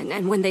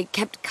 and when they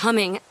kept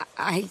coming,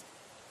 I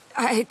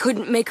I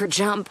couldn't make her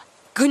jump.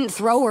 Couldn't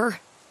throw her.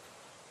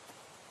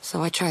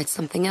 So I tried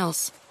something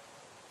else.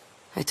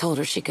 I told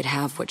her she could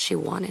have what she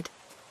wanted.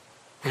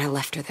 And I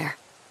left her there.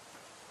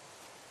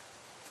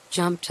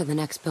 Jumped to the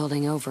next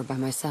building over by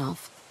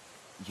myself.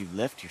 You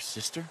left your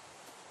sister?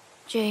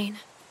 Jane,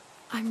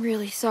 I'm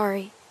really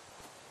sorry.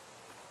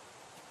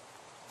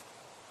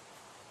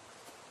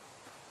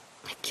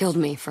 It killed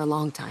me for a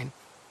long time.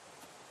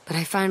 But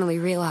I finally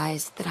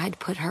realized that I'd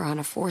put her on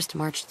a forced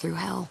march through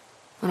hell,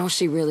 when all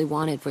she really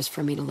wanted was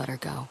for me to let her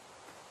go.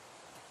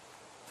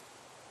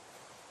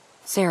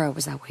 Sarah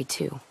was that way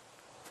too.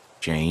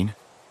 Jane?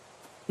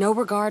 No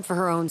regard for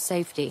her own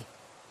safety.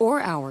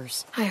 Or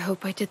ours. I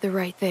hope I did the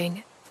right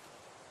thing.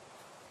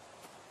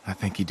 I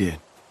think you did.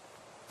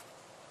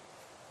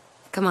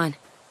 Come on,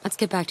 let's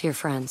get back to your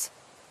friends.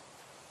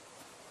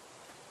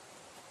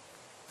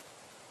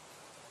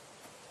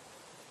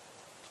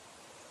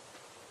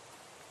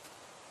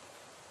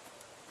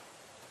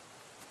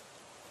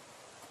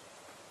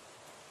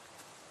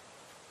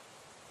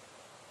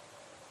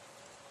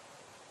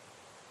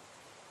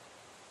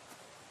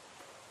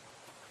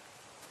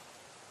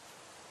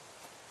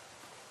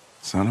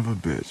 Son of a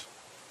bitch.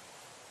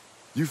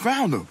 You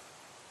found him!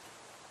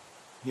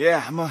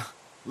 Yeah, I'm a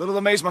little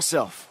amazed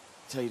myself,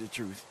 to tell you the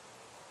truth.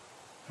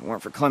 If it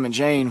weren't for Clem and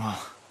Jane, well,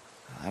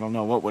 I don't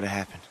know what would have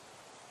happened.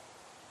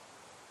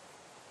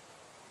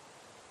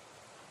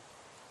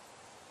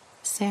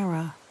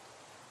 Sarah,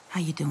 how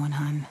you doing,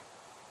 hon?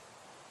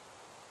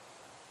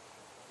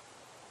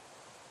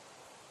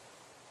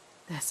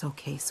 That's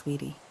okay,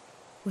 sweetie.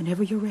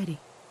 Whenever you're ready.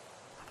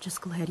 I'm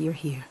just glad you're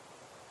here.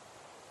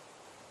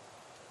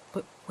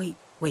 But wait.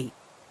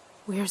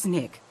 Where's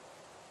Nick?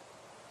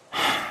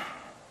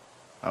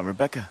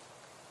 Rebecca,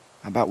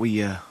 how about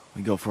we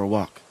go for a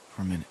walk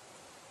for a minute?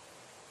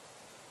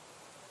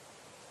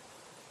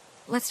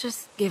 Let's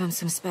just give him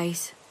some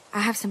space. I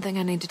have something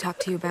I need to talk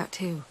to you about,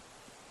 too.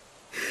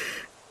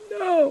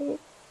 No.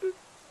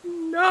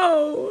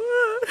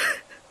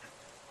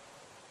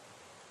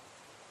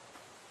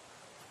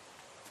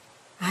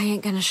 I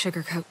ain't gonna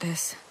sugarcoat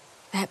this.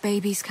 That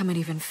baby's coming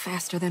even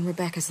faster than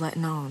Rebecca's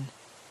letting on.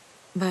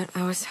 But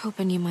I was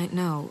hoping you might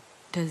know,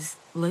 does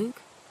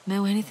Luke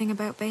know anything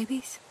about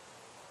babies?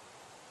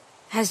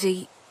 Has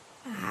he,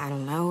 I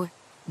don't know,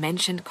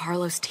 mentioned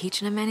Carlos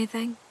teaching him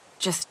anything?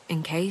 Just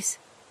in case?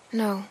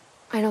 No,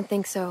 I don't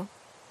think so.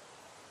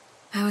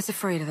 I was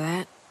afraid of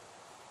that.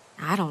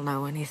 I don't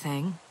know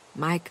anything.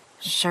 Mike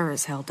sure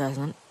as hell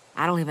doesn't.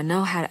 I don't even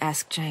know how to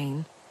ask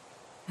Jane.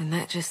 And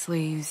that just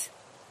leaves...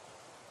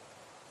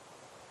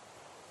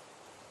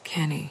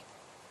 Kenny.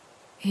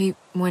 He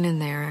went in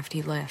there after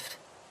he left.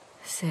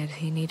 Said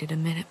he needed a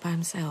minute by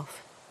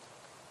himself.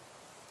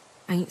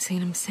 I ain't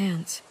seen him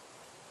since.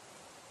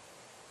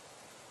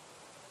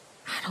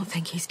 I don't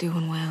think he's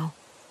doing well.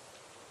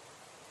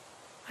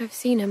 I've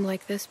seen him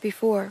like this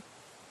before.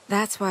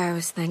 That's why I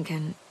was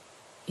thinking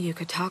you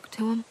could talk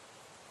to him.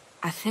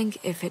 I think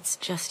if it's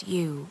just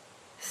you,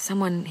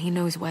 someone he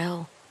knows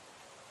well,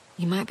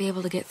 you might be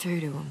able to get through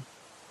to him.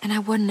 And I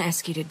wouldn't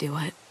ask you to do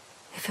it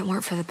if it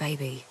weren't for the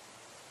baby.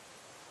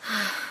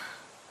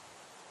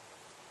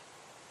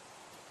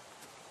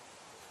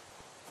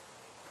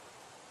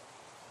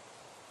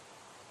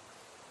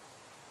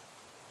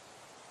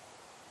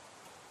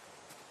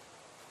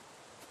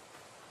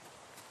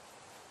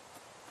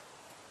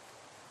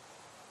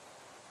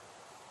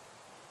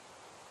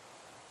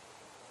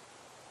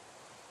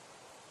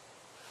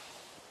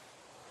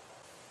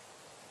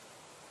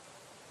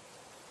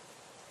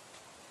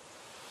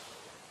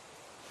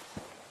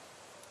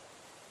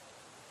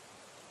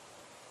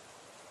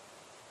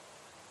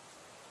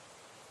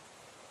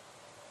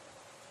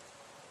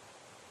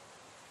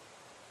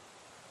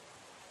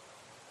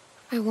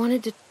 I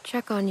wanted to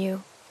check on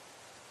you.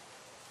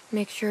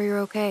 Make sure you're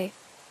okay.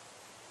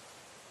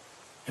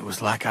 It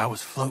was like I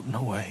was floating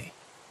away,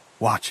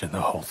 watching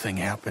the whole thing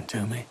happen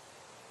to me.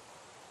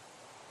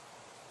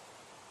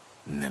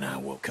 And then I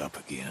woke up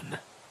again,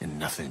 and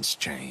nothing's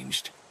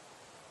changed.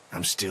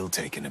 I'm still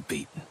taking a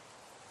beating.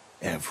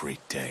 Every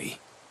day.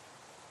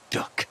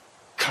 Duck,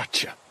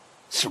 Katja,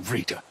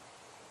 Sarita.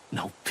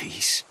 No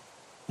peace.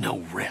 No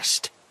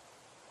rest.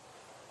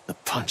 The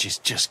punches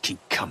just keep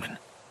coming.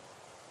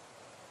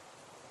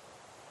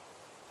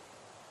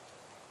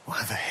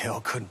 Why the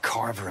hell couldn't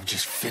Carver have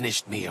just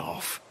finished me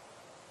off?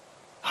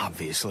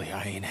 Obviously,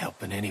 I ain't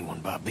helping anyone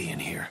by being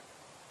here.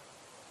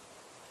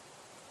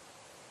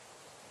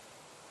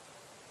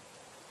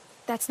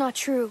 That's not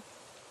true.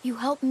 You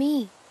help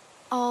me.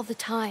 All the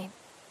time.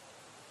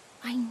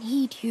 I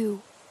need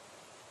you.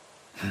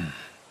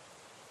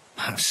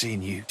 I've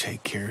seen you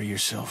take care of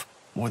yourself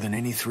more than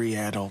any 3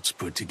 adults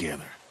put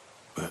together.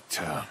 But,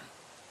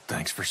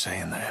 thanks for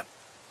saying that.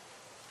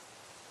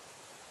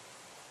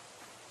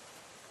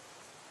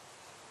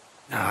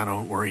 Now,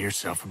 don't worry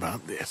yourself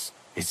about this.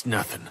 It's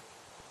nothing.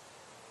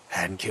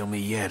 Hadn't killed me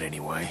yet,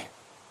 anyway.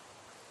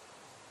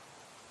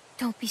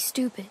 Don't be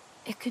stupid.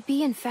 It could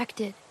be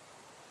infected.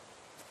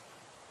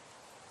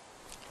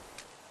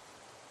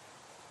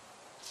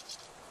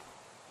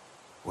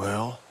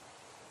 Well,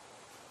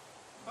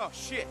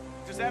 shit.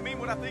 Does that mean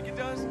what I think it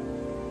does?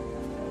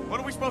 What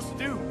are we supposed to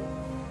do?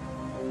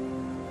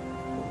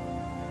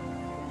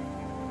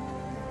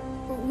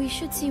 We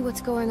should see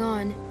what's going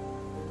on.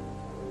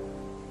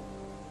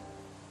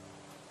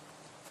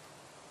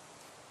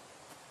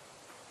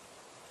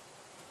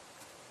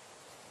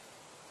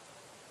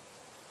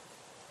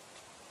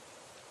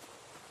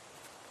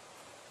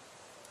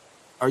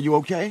 Are you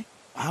okay?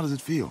 How does it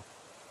feel?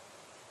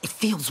 It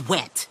feels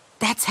wet.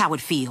 That's how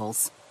it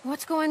feels.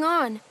 What's going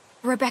on?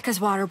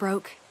 Rebecca's water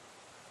broke.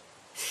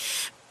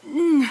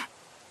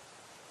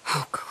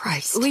 Oh,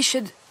 Christ. We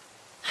should...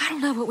 I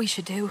don't know what we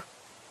should do.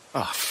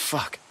 Oh,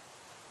 fuck.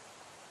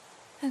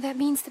 That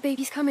means the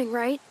baby's coming,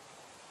 right?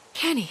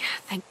 Kenny,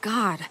 thank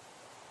God.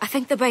 I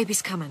think the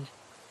baby's coming.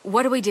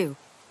 What do we do?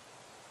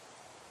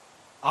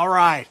 All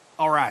right.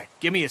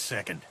 Give me a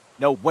second.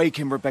 No way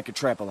can Rebecca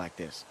trap her like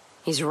this.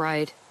 He's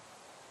right.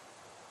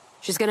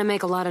 She's gonna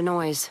make a lot of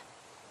noise.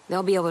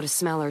 They'll be able to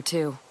smell her,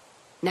 too.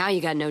 Now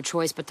you got no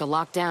choice but to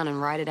lock down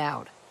and ride it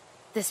out.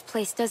 This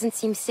place doesn't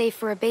seem safe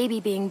for a baby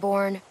being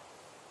born.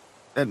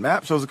 That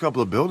map shows a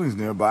couple of buildings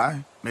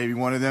nearby. Maybe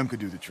one of them could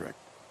do the trick.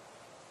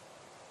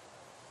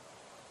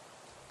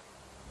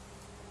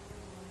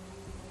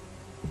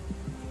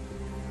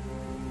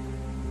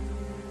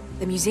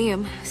 The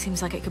museum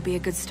seems like it could be a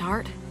good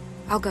start.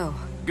 I'll go.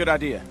 Good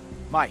idea.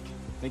 Mike,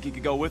 think you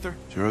could go with her?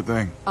 Sure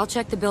thing. I'll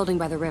check the building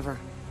by the river.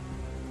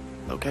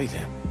 Okay,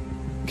 then.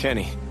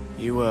 Kenny,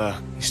 you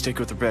stick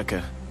with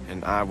Rebecca,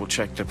 and I will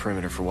check the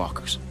perimeter for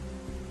walkers.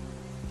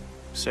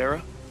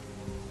 Sarah?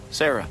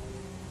 Sarah,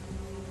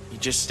 you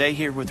just stay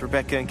here with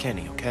Rebecca and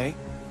Kenny, okay?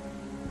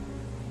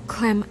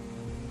 Clem...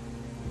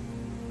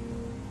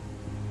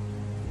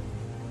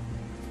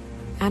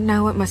 I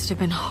know it must have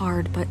been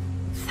hard, but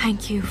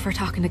thank you for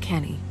talking to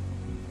Kenny.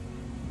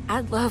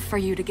 I'd love for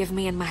you to give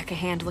me and Mike a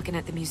hand looking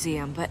at the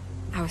museum, but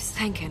I was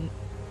thinking,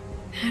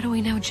 how do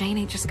we know Jane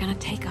ain't just gonna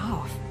take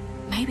off?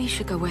 Maybe you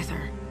should go with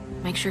her.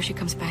 Make sure she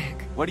comes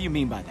back. What do you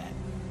mean by that?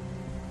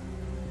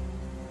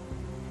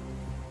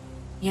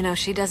 You know,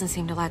 she doesn't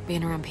seem to like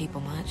being around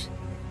people much.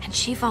 And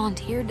she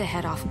volunteered to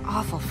head off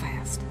awful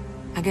fast.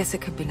 I guess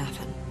it could be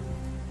nothing.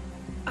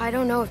 I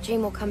don't know if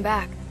Jane will come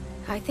back.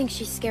 I think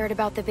she's scared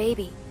about the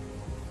baby.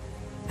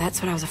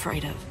 That's what I was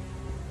afraid of.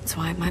 That's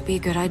why it might be a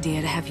good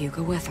idea to have you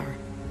go with her.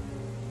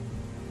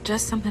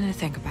 Just something to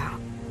think about.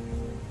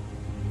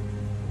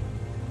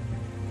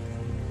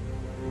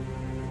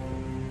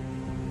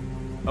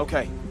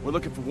 Okay, we're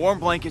looking for warm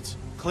blankets,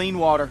 clean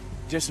water,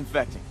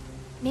 disinfecting.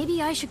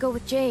 Maybe I should go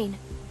with Jane.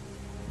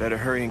 Better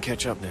hurry and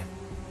catch up then.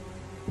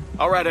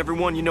 All right,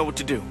 everyone, you know what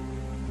to do.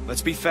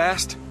 Let's be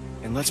fast,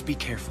 and let's be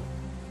careful.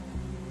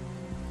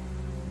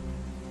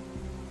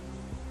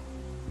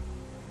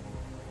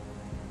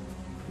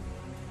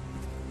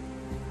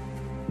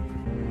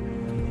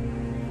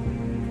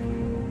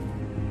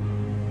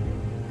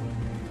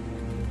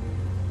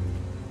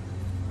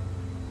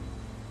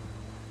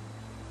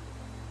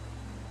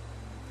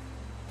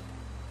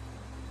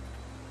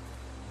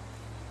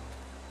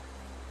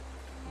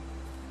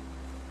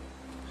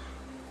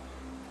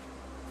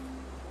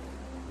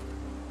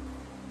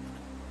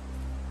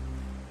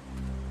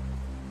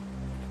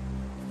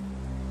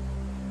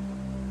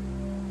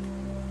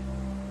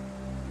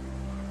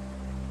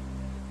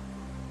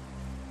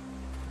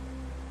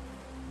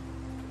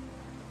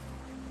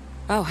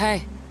 Oh,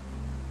 hey.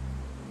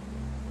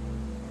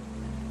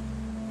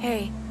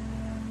 Hey.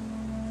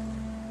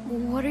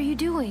 What are you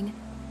doing?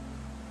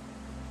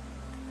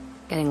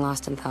 Getting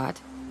lost in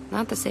thought.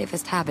 Not the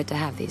safest habit to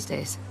have these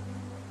days.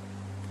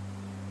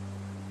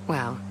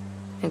 Well,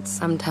 it's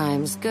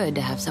sometimes good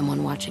to have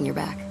someone watching your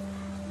back.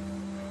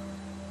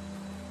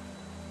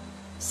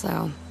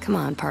 So, come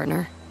on,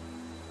 partner.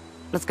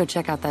 Let's go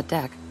check out that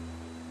deck.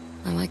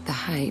 I like the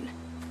height.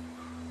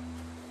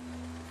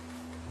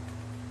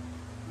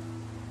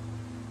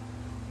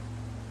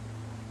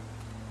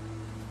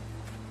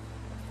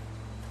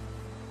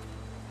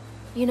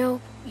 You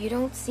know, you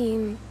don't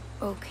seem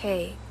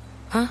okay.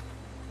 Huh?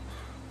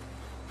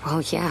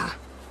 Well, yeah.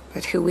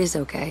 But who is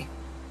okay?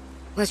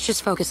 Let's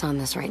just focus on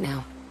this right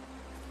now.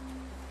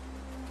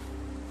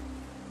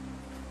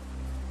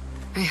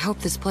 I hope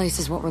this place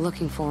is what we're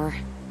looking for.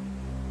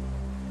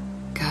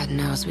 God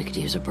knows we could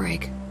use a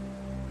break.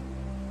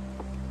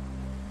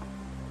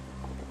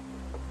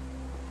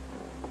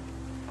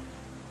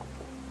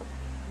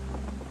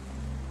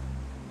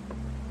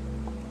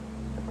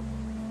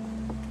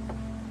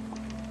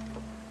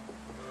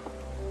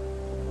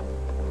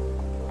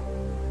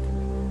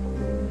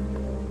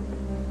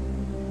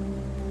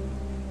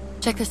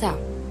 Check this out.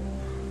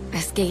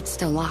 This gate's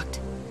still locked,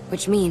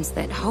 which means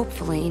that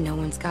hopefully no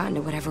one's gotten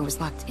to whatever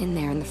was locked in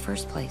there in the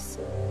first place.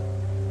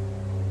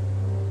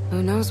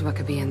 Who knows what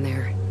could be in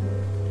there?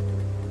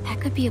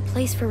 That could be a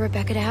place for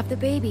Rebecca to have the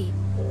baby.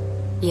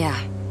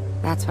 Yeah,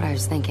 that's what I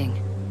was thinking.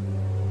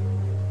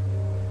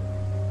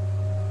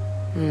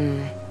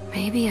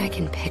 Maybe I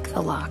can pick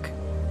the lock.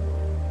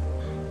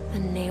 A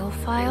nail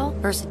file?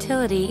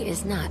 Versatility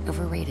is not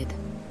overrated.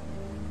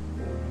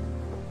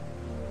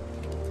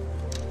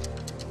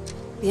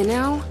 You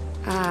know,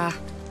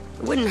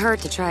 it wouldn't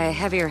hurt to try a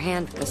heavier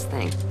hand with this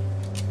thing.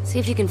 See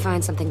if you can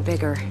find something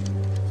bigger.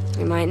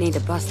 We might need to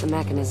bust the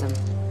mechanism.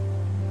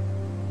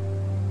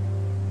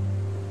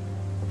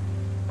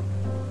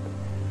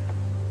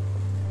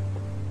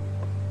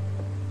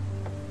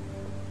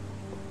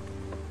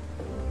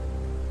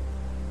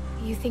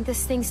 You think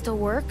this thing still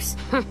works?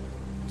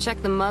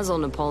 Check the muzzle,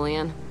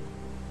 Napoleon.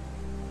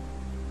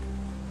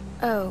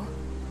 Oh.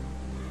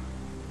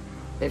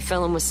 They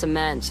fill them with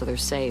cement, so they're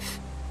safe.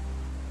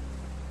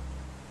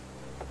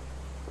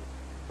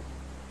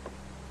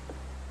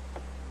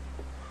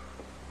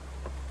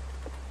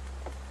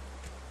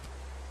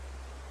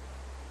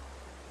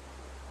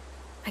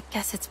 I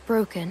guess it's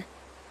broken.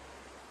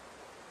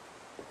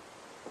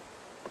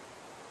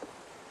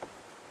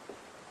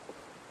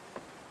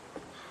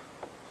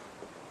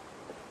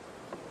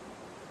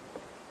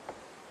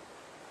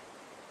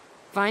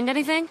 Find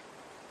anything?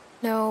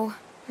 No,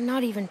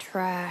 not even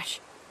trash.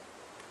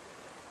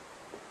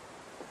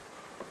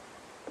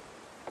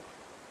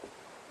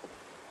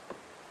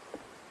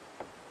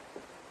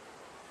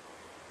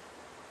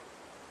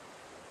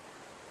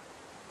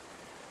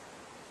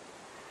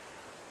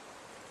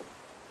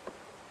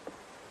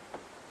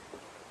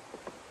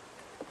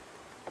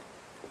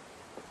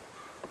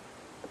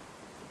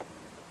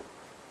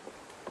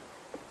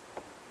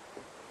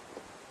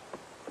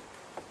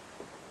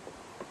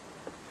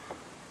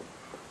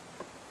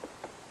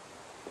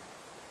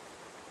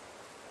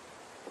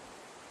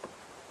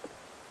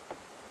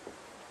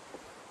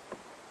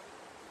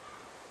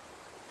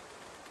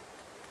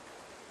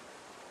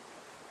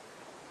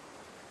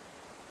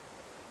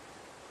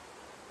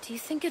 Do you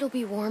think it'll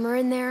be warmer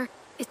in there?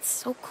 It's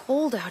so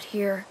cold out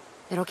here.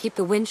 It'll keep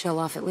the wind chill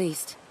off at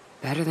least.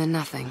 Better than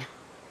nothing.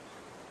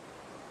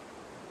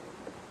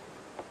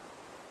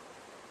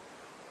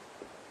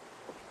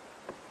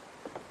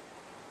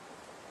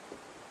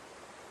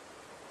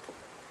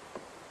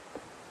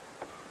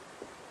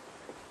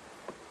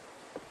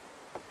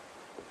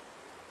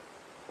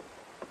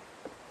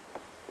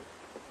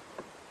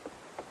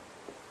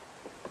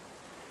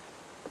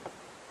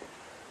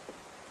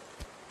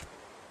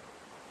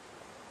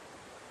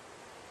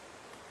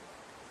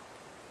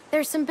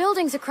 There's some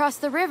buildings across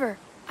the river.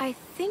 I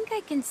think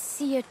I can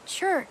see a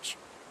church.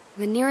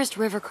 The nearest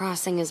river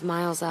crossing is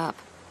miles up.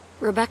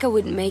 Rebecca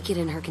wouldn't make it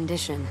in her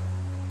condition.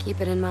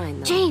 Keep it in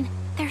mind, though. Jane,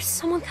 there's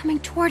someone coming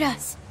toward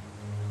us.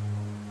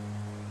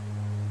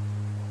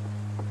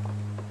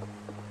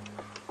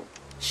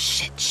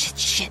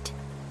 Shit.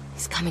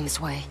 He's coming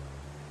this way.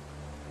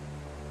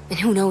 And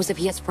who knows if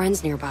he has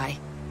friends nearby.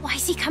 Why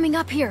is he coming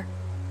up here?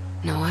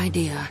 No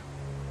idea.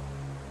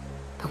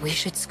 But we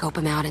should scope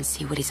him out and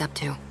see what he's up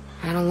to.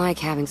 I don't like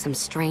having some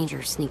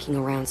stranger sneaking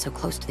around so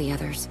close to the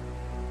others.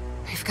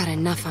 We've got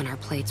enough on our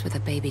plates with a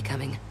baby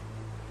coming.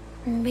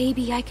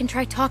 Maybe I can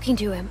try talking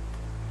to him.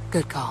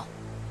 Good call.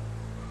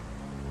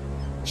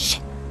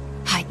 Shit.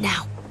 Hide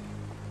now.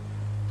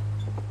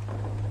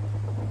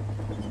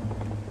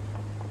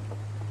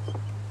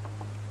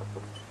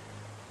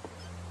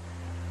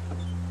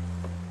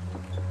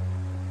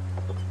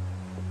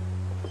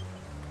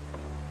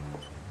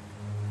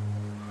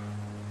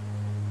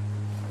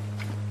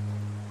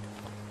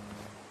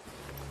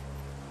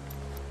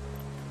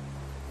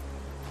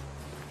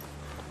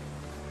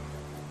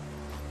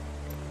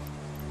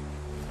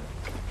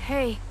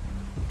 Hey.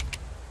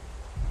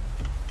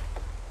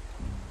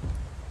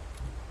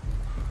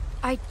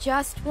 I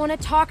just want to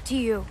talk to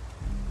you.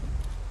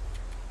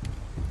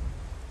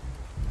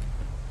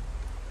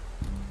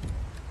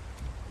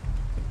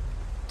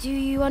 Do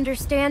you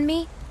understand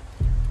me?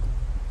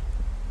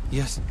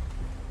 Yes.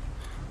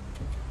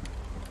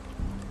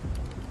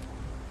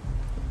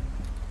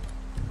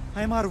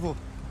 I'm Arvo.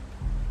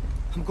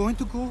 I'm going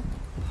to go.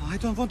 I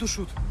don't want to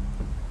shoot.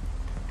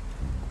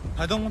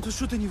 I don't want to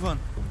shoot anyone.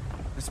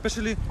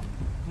 Especially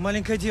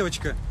маленькая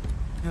девочка.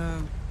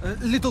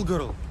 Little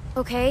girl.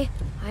 Okay,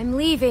 I'm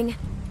leaving.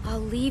 I'll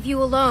leave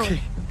you alone.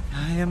 Okay.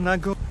 I am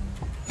not going.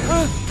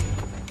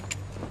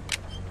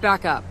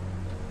 Back up.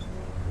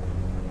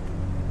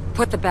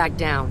 Put the bag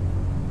down.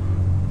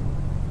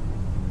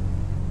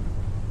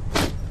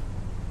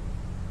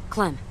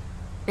 Clem,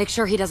 make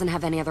sure he doesn't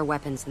have any other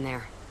weapons in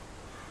there.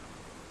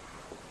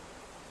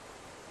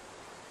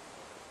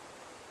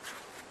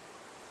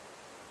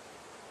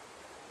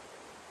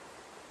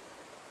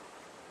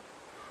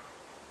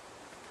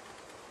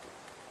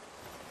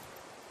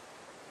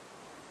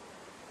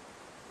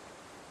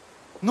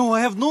 No,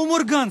 I have no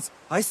more guns.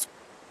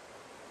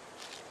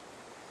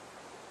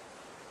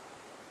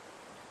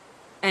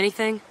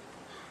 Anything?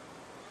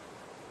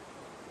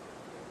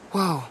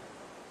 Whoa.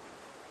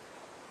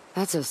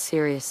 That's a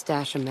serious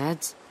stash of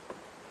meds.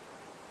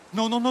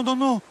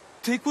 No.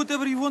 Take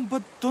whatever you want,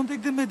 but don't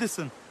take the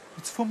medicine.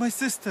 It's for my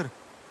sister.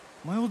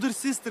 My older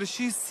sister,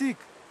 she's sick.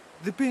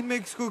 The pain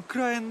makes her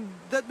cry and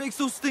that makes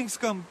those things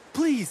come.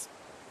 Please.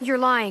 You're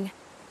lying.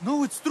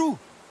 No, it's true.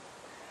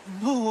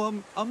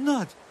 No, I'm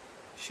not.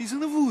 She's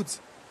in the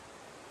woods.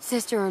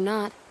 Sister or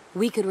not,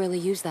 we could really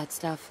use that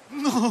stuff.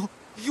 No,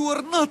 you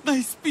are not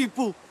nice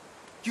people.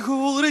 You have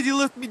already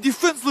left me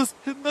defenseless,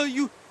 and now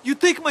you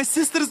take my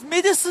sister's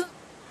medicine?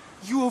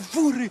 You are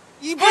worried.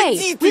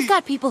 Hey, we've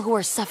got people who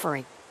are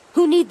suffering,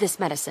 who need this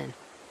medicine.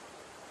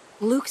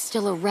 Luke's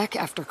still a wreck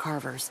after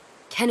Carver's.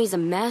 Kenny's a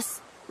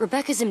mess.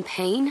 Rebecca's in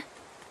pain.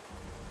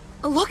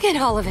 Look at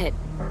all of it.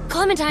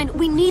 Clementine,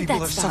 we need that stuff.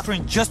 People are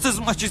suffering just as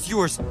much as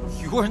yours.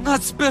 You are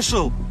not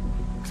special.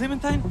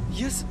 Clementine,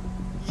 yes,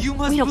 you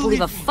must We don't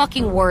believe a me.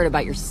 fucking word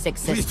about your sick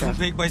sister. Please don't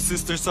make my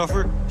sister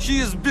suffer. She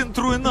has been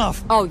through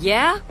enough. Oh,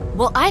 yeah?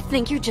 Well, I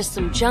think you're just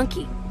some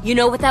junkie. You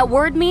know what that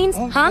word means,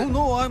 huh? Oh,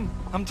 no,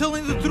 I'm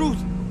telling the truth.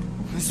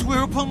 I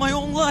swear upon my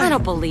own life. I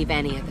don't believe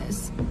any of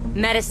this.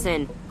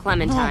 Medicine,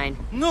 Clementine.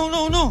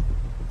 No.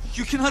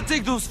 You cannot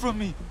take those from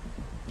me.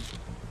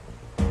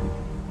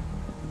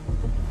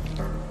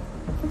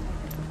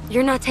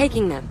 You're not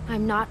taking them.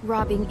 I'm not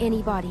robbing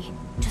anybody.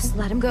 Just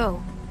let him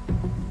go.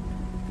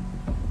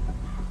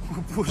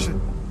 Oh, Боже.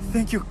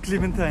 Thank you,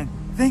 Clementine.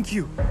 Thank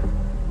you.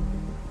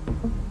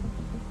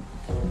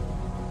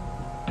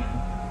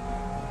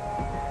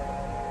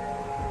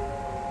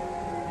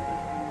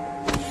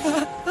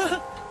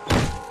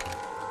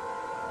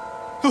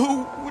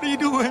 Oh, what are you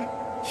doing?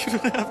 You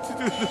don't have to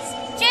do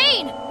this.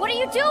 Jane, what are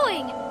you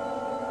doing?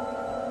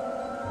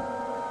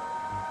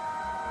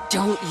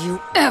 Don't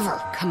you ever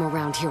come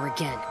around here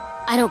again.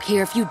 I don't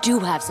care if you do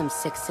have some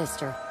sick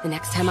sister. The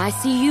next time I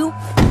see you,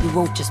 you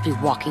won't just be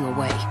walking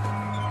away.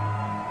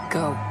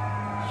 Go.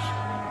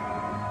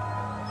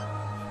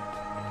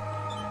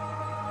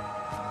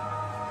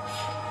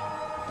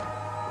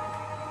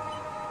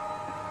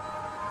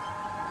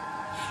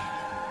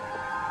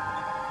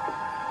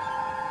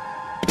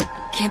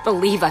 Can't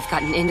believe I've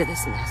gotten into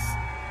this mess.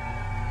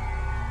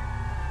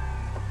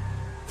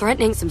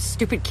 Threatening some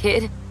stupid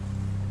kid?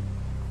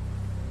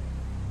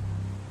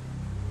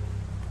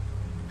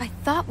 I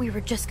thought we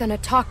were just gonna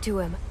talk to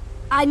him.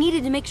 I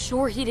needed to make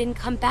sure he didn't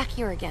come back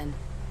here again.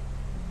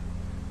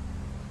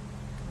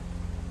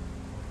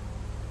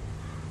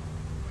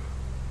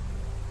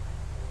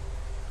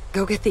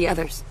 Go get the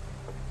others.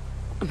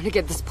 I'm gonna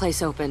get this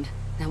place opened.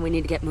 Now we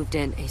need to get moved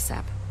in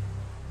ASAP.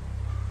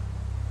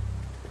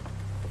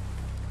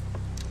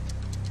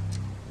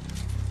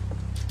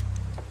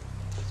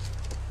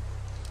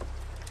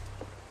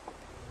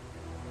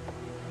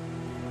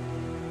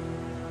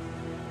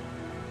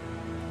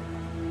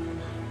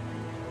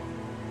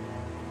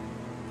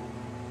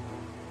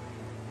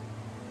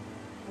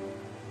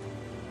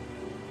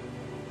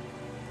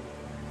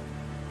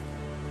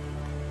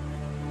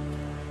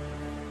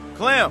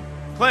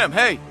 Clem,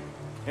 hey!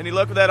 Any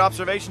luck with that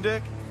observation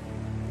deck?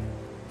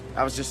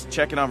 I was just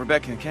checking on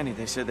Rebecca and Kenny.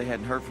 They said they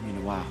hadn't heard from you in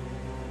a while.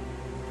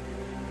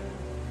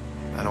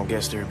 I don't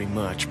guess there'd be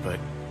much, but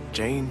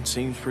Jane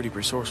seems pretty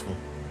resourceful.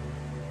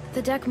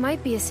 The deck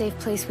might be a safe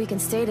place we can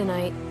stay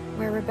tonight,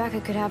 where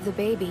Rebecca could have the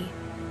baby.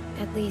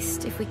 At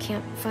least, if we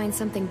can't find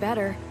something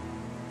better.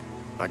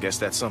 I guess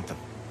that's something.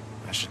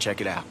 I should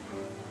check it out.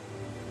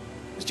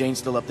 Is Jane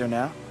still up there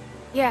now?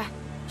 Yeah,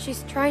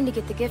 she's trying to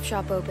get the gift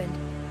shop opened.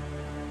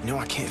 You know,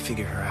 I can't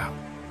figure her out.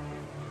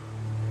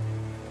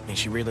 I mean,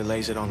 she really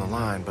lays it on the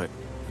line, but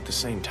at the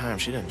same time,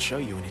 she doesn't show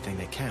you anything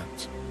that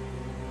counts.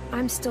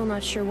 I'm still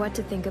not sure what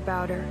to think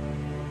about her.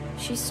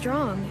 She's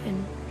strong,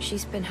 and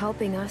she's been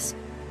helping us,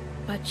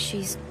 but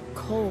she's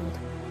cold.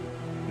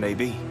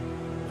 Maybe,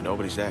 but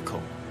nobody's that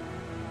cold.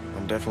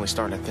 I'm definitely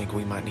starting to think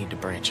we might need to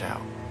branch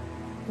out.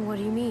 What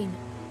do you mean?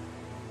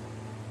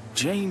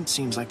 Jane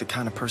seems like the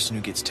kind of person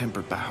who gets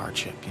tempered by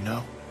hardship, you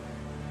know?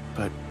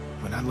 But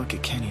when I look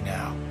at Kenny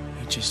now,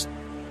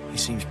 he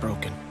seems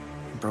broken.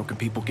 And broken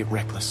people get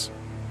reckless.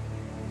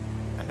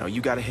 I know you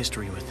got a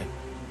history with him.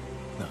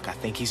 Look, I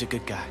think he's a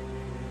good guy.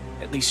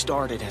 At least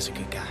started as a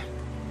good guy.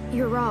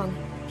 You're wrong.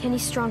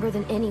 Kenny's stronger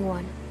than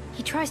anyone.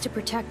 He tries to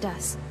protect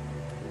us.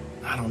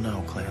 I don't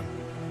know, Clem.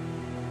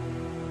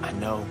 I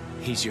know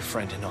he's your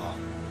friend and all.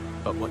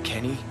 But what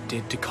Kenny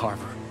did to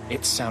Carver,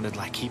 it sounded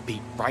like he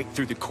beat right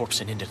through the corpse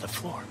and into the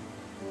floor.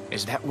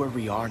 Is that where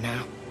we are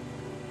now?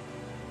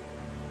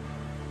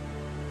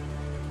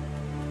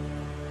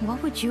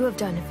 What would you have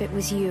done if it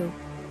was you?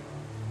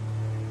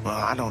 Well,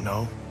 I don't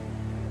know.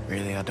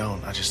 Really, I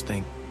don't. I just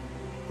think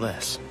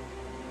less.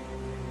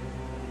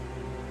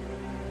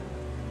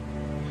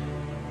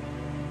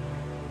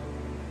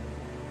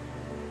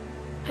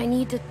 I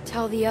need to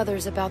tell the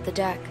others about the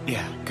deck.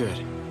 Yeah,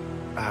 good.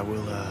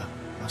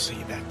 I'll see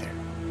you back there.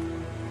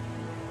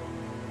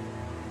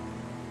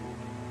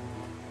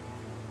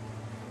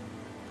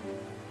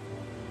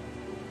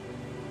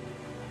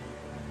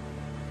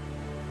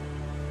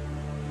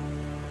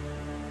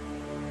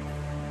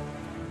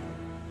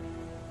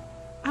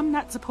 I'm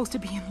not supposed to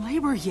be in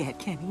labor yet,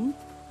 Kenny.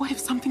 What if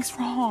something's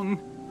wrong?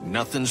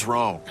 Nothing's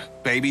wrong.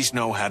 Babies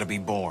know how to be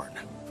born.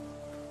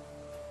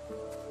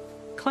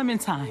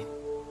 Clementine.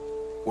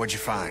 What'd you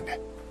find?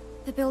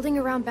 The building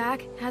around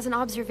back has an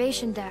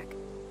observation deck.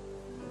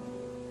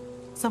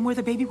 Somewhere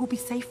the baby will be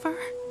safer?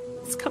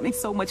 It's coming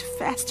so much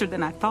faster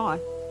than I thought.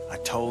 I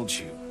told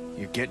you.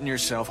 You're getting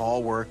yourself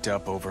all worked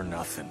up over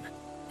nothing.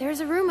 There's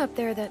a room up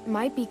there that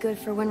might be good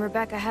for when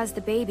Rebecca has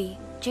the baby.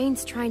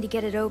 Jane's trying to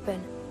get it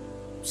open.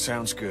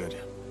 Sounds good.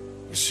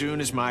 As soon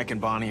as Mike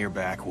and Bonnie are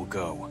back, we'll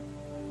go.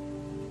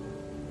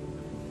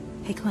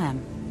 Hey,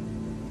 Clem.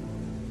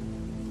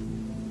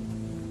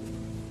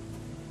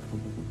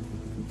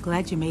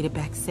 Glad you made it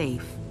back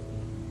safe.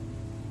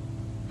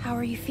 How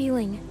are you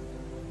feeling?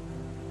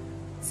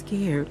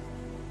 Scared.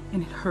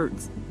 And it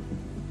hurts.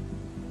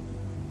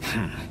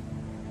 I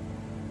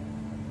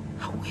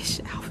wish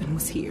Alvin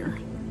was here.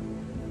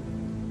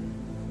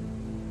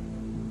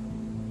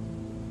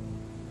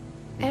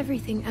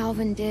 Everything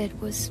Alvin did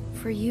was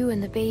for you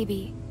and the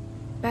baby.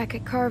 Back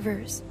at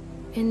Carver's,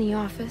 in the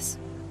office.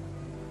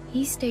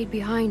 He stayed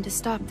behind to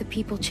stop the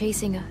people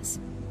chasing us.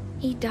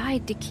 He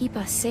died to keep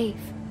us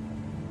safe.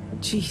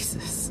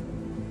 Jesus.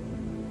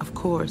 Of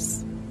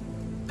course.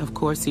 Of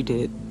course he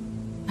did.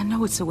 I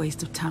know it's a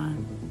waste of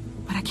time,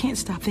 but I can't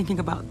stop thinking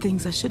about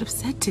things I should have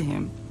said to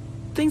him.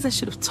 Things I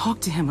should have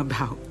talked to him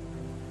about.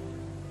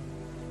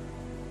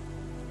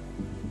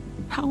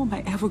 How am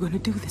I ever going to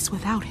do this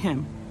without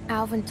him?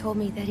 Alvin told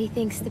me that he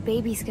thinks the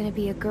baby's gonna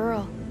be a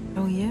girl.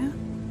 Oh, yeah?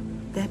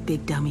 That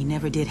big dummy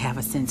never did have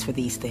a sense for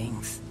these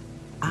things.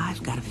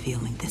 I've got a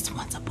feeling this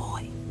one's a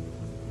boy.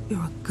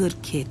 You're a good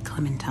kid,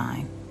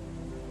 Clementine.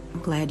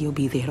 I'm glad you'll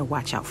be there to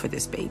watch out for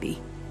this baby.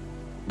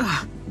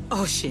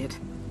 Oh, shit.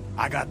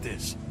 I got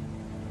this.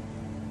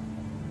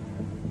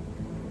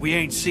 We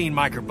ain't seen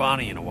Mike or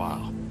Bonnie in a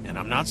while, and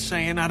I'm not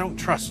saying I don't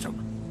trust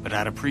them, but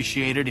I'd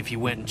appreciate it if you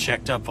went and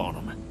checked up on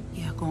them.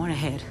 Yeah, go on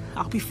ahead.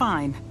 I'll be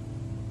fine.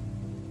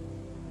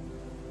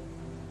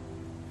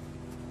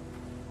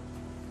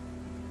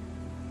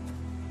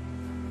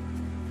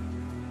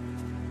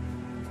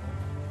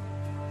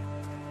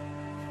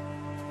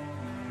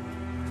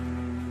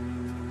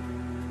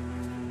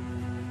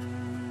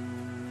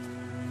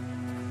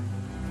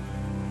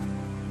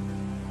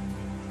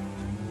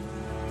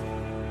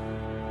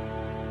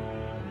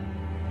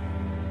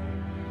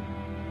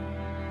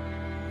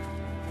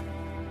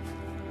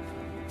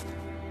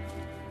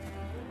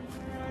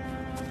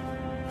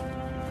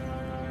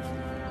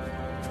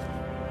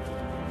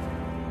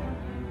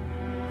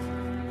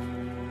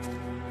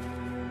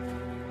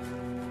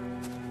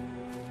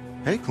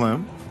 Hey,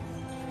 Clem.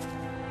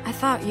 I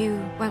thought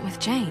you went with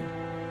Jane.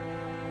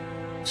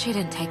 She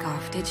didn't take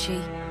off, did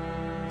she?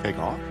 Take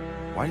off?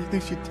 Why do you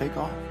think she'd take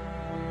off?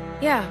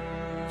 Yeah,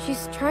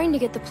 she's trying to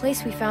get the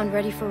place we found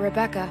ready for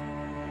Rebecca.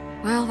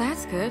 Well,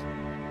 that's good.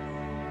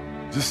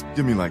 Just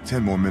give me like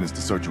 10 more minutes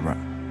to search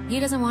around. He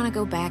doesn't want to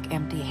go back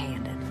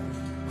empty-handed.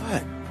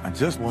 What? I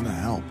just want to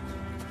help.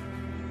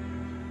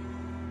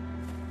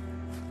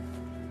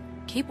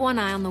 Keep one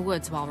eye on the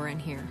woods while we're in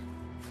here.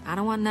 I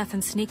don't want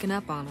nothing sneaking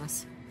up on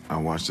us.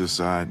 I'll watch this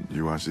side,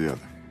 you watch the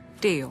other.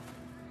 Deal.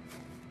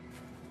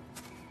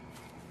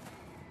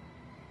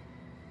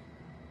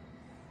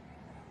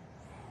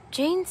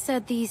 Jane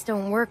said these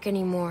don't work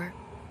anymore.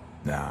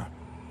 Nah,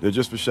 they're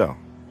just for show.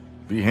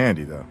 Be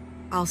handy, though.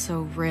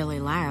 Also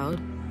really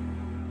loud.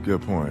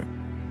 Good point.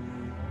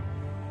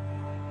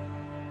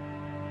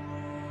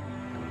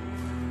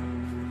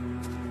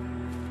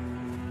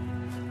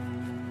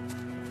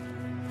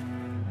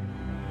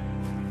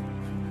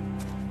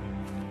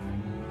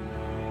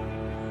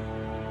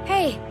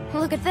 Hey,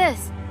 look at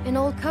this. An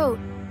old coat.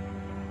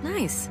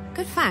 Nice.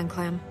 Good find,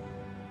 Clem.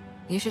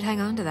 You should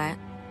hang on to that.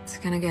 It's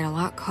gonna get a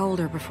lot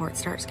colder before it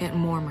starts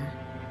getting warmer.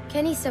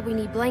 Kenny said we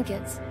need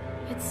blankets.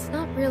 It's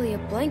not really a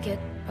blanket,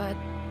 but...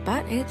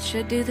 But it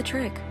should do the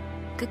trick.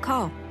 Good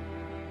call.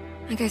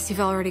 I guess you've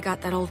already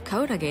got that old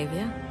coat I gave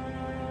you.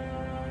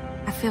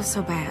 I feel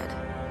so bad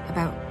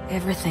about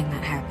everything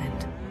that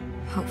happened.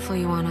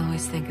 Hopefully you won't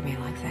always think of me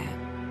like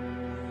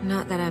that.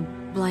 Not that I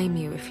blame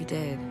you if you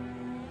did.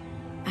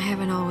 I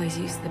haven't always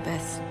used the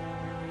best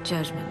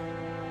judgment.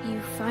 You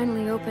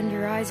finally opened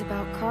your eyes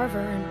about Carver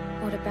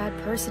and what a bad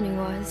person he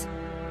was.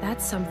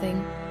 That's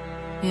something.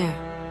 Yeah.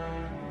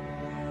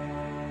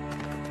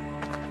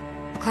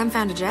 Clem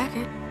found a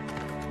jacket.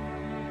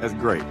 That's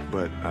great,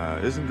 but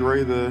isn't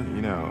gray the,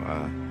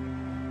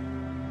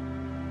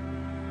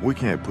 we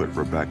can't put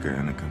Rebecca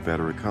in a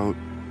Confederate coat.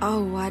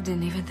 Oh, I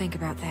didn't even think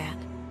about that.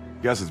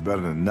 Guess it's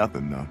better than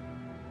nothing, though.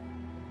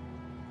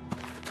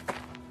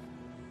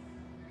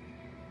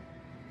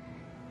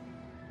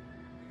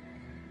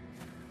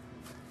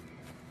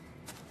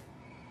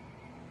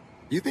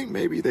 You think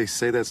maybe they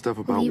say that stuff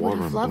about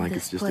water and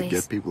blankets just to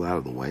get people out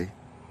of the way?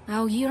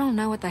 Oh, you don't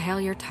know what the hell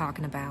you're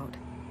talking about.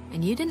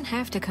 And you didn't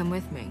have to come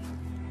with me.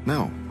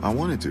 No, I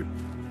wanted to.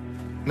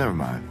 Never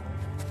mind.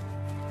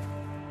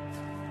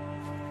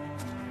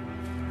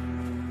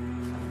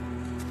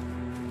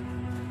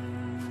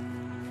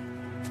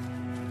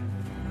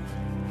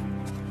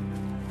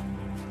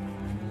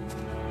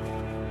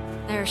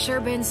 There's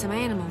sure been some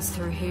animals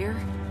through here.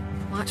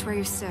 Watch where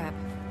you step.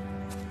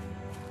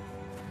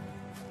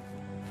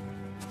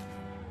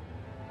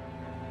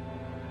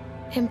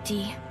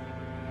 Empty.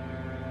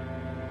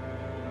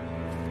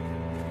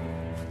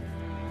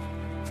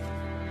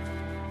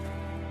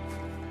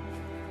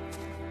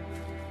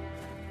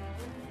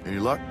 Any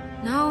luck?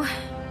 No,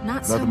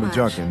 not so much. Nothing but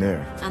junk in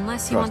there.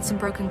 Unless you want some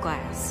broken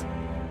glass.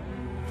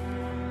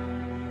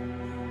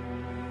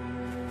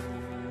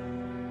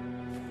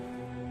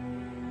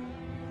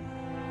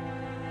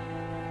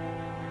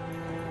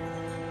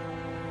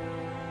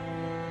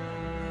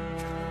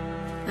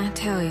 I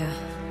tell you,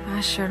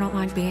 I sure don't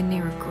like being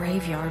near a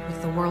graveyard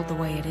with the world the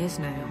way it is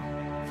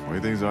now. The way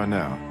things are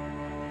now,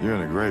 you're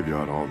in a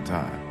graveyard all the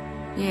time.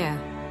 Yeah,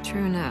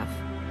 true enough.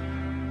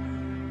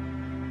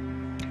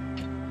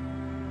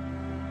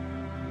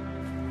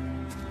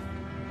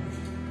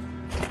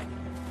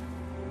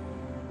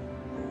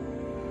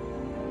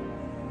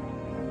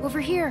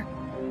 Over here.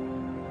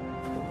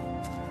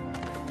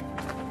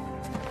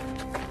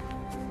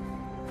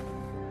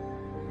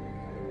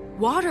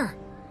 Water!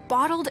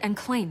 Bottled and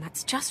clean.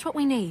 That's just what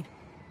we need.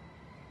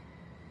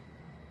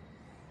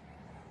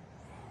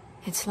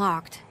 It's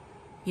locked.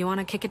 You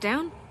want to kick it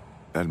down?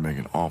 That'd make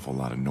an awful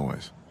lot of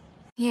noise.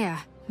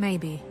 Yeah,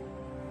 maybe.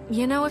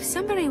 You know, if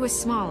somebody was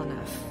small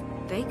enough,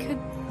 they could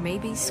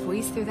maybe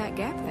squeeze through that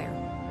gap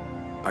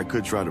there. I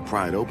could try to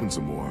pry it open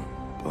some more,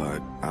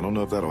 but I don't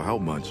know if that'll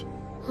help much.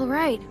 All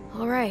right.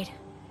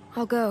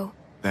 I'll go.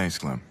 Thanks,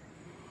 Clem.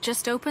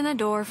 Just open the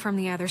door from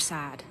the other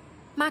side.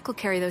 Mike will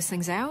carry those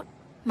things out.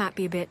 Might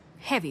be a bit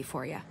heavy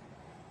for you.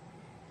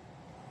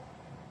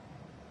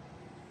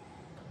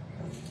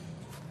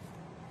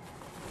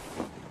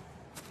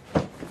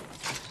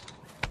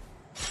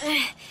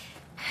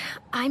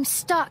 I'm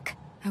stuck.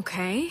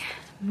 Okay,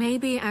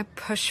 maybe I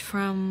push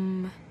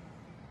from...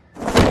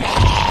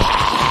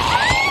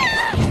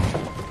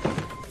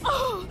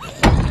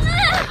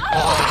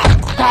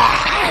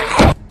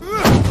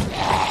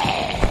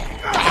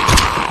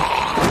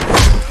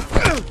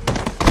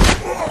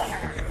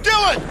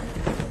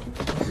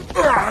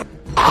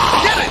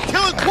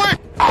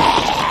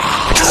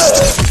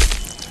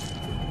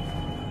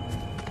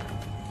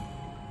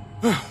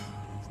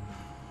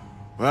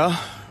 Well,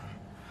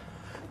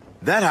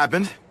 that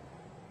happened.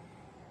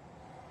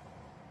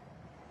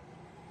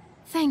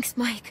 Thanks,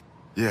 Mike.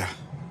 Yeah,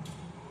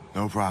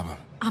 no problem.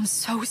 I'm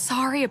so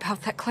sorry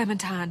about that,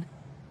 Clementine.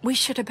 We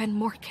should have been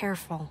more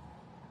careful.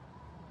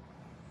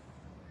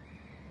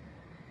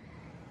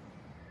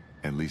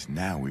 At least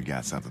now we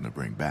got something to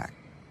bring back.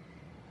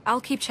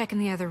 I'll keep checking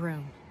the other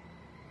room.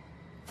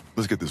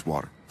 Let's get this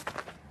water.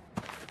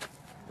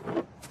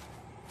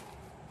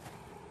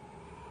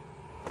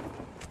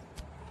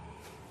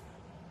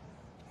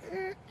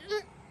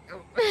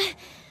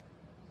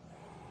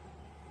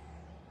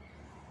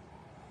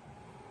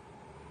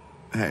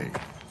 Hey,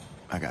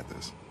 I got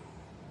this.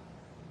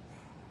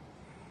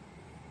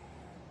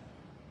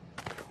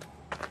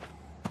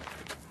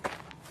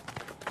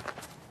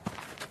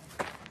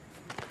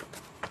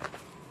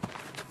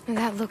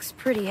 That looks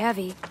pretty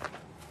heavy.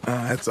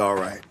 It's all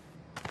right.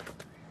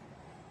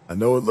 I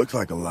know it looks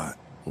like a lot,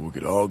 but we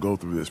could all go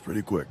through this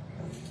pretty quick.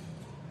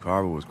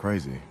 Carver was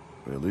crazy,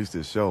 but at least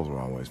his shelves were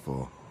always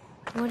full.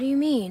 What do you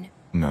mean?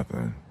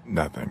 Nothing.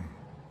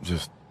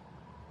 Just...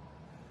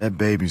 that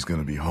baby's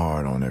gonna be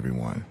hard on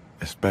everyone,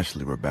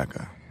 especially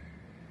Rebecca.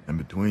 And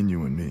between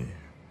you and me,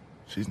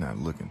 she's not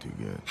looking too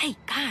good. Hey,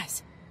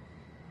 guys.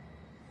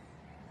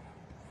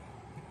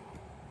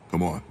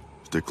 Come on,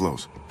 stick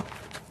close.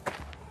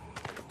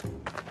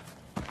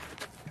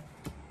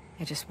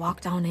 It just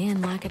walked on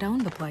in like it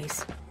owned the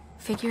place.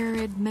 Figure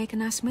it'd make a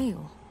nice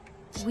meal.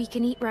 We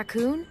can eat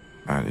raccoon?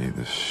 I'd eat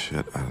the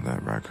shit out of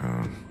that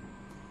raccoon.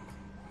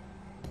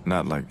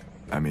 Not like,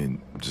 I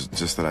mean,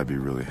 just that I'd be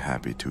really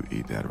happy to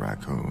eat that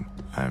raccoon.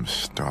 I am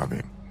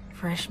starving.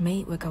 Fresh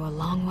meat would go a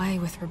long way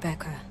with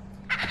Rebecca.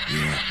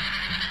 Yeah.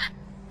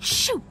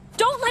 Shoot!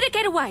 Don't let it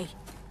get away!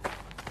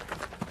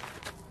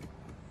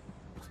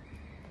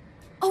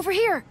 Over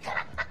here!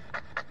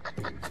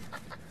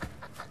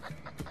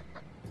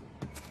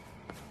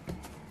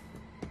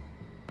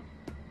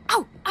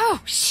 Oh,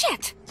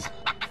 shit!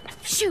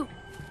 Shoot!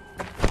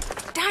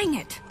 Dang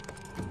it!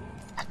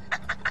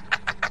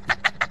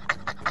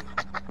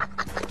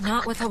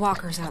 Not with the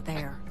walkers out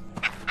there.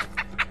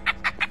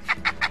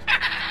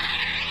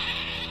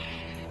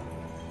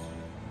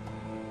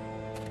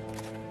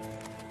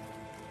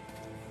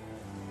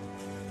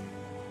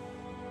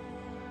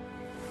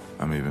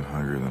 I'm even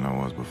hungrier than I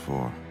was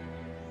before.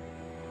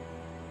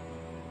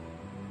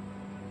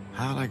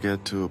 How'd I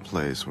get to a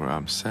place where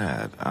I'm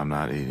sad I'm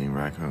not eating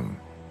raccoon?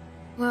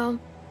 Well,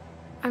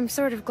 I'm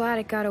sort of glad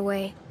it got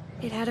away.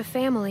 It had a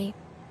family.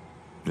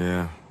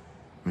 Yeah,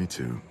 me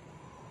too.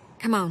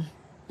 Come on,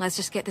 let's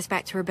just get this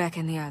back to Rebecca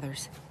and the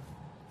others.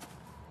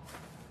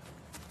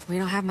 We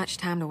don't have much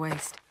time to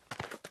waste.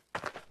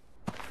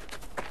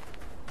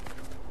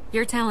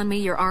 You're telling me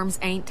your arms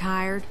ain't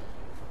tired?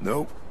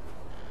 Nope.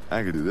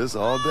 I could do this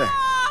all day.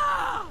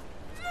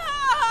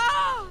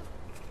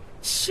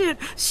 Shit!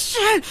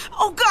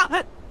 Oh,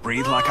 God!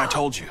 Breathe like I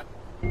told you.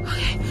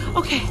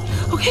 Okay.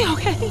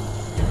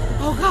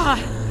 Oh, God.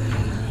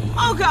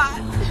 Oh,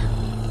 God.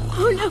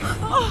 Oh, no.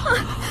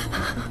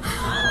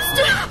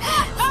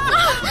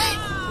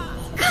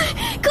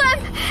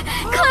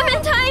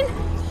 Clementine!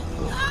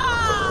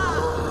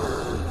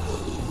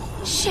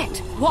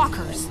 Shit,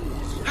 walkers.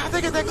 How'd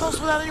they get that close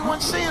without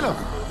anyone seeing them?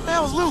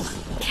 That was Luke.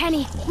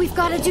 Kenny, we've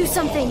got to do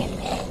something.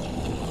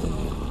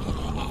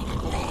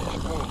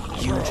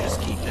 You just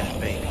keep that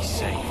baby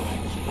safe.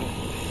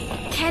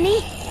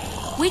 Kenny?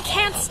 We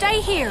can't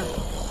stay here.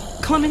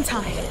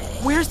 Clementine,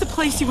 where's the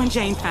place you and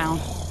Jane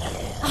found?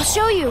 I'll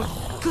show you.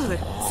 Good.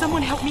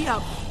 Someone help me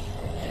up.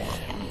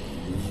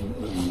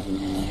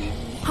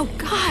 Oh,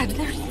 God,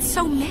 there's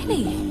so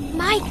many.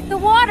 Mike, the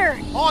water!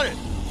 On it!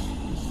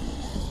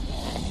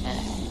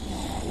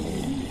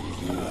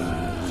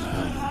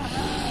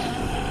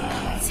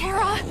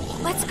 Sarah,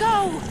 let's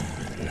go.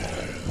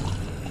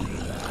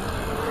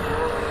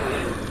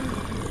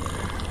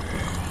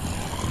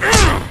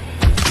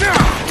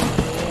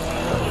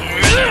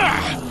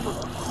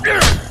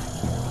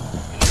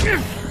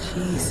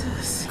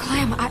 Jesus.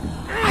 Clem, I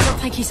don't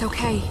think he's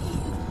okay.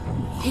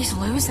 He's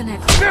losing it.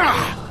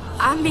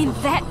 I mean,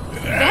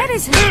 that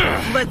isn't...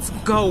 Let's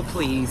go,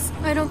 please.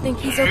 I don't think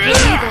he's okay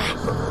either.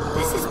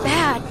 This is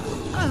bad.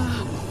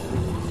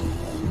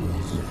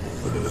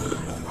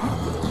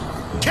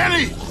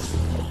 Kenny!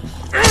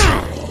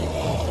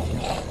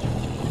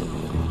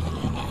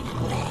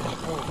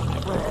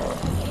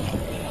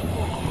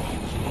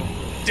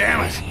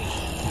 Damn it!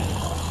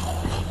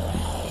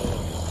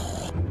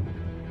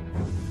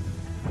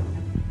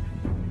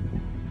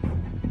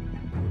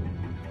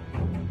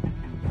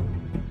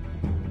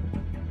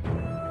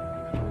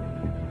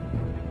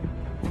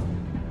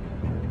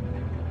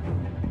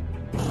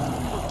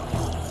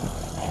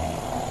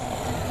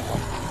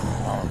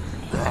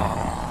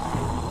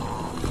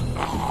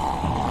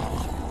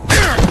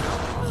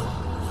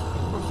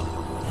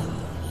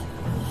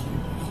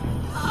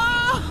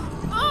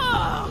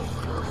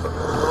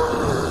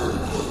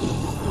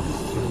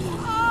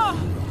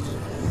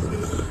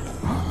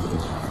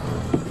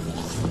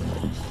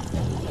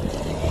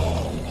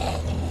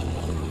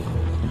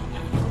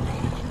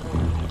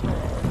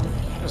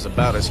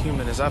 About as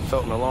human as I've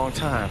felt in a long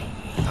time.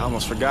 I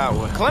almost forgot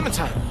what...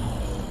 Clementine!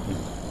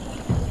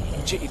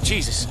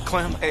 Jesus,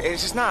 Clem,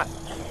 it's just not...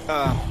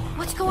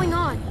 What's going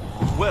on?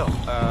 Well,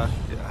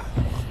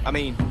 I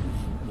mean...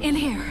 In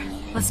here.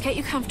 Let's get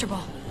you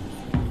comfortable.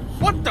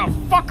 What the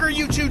fuck are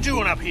you two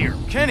doing up here?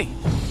 Kenny,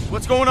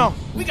 what's going on?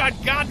 We got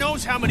God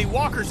knows how many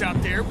walkers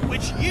out there,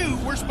 which you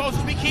were supposed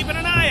to be keeping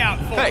an eye out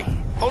for. Hey,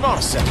 hold on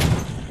a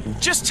second.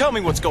 Just tell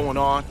me what's going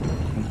on.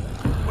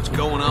 What's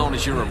going on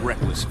is you're a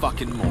reckless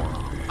fucking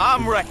moron.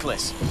 I'm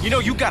reckless. You know,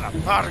 you got a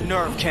lot of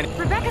nerve, Kenny.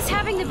 Rebecca's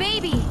having the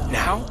baby.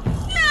 Now?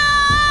 No!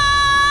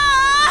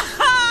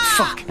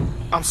 Fuck.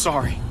 I'm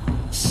sorry.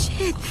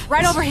 Shit.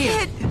 Right over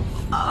here.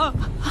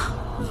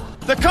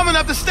 They're coming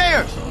up the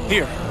stairs!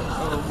 Here.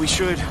 We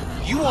should...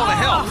 You want to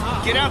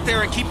help? Get out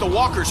there and keep the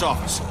walkers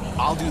off us.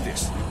 I'll do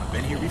this. I've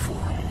been here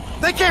before.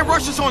 They can't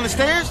rush us on the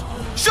stairs!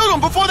 Shoot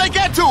them before they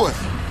get to us!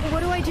 What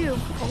do I do?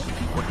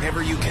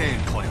 Whatever you can,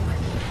 Clem.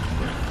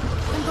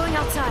 I'm going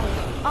outside.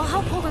 I'll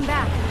help pull them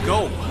back.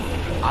 Go.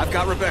 I've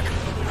got Rebecca.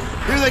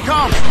 Here they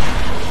come!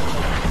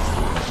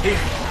 Here.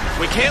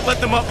 We can't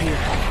let them up here.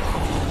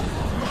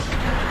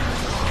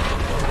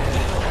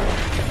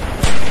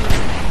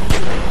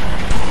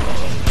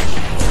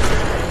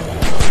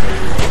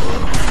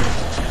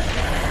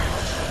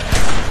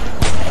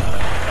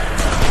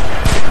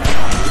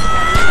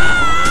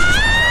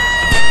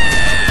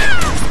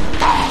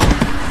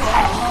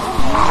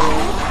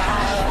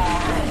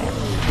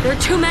 There are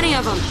too many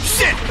of them.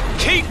 Shit!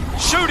 Keep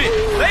shooting!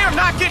 They are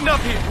not getting up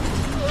here!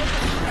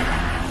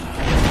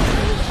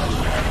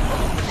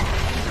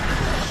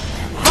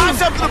 Find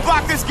something to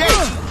block this gate!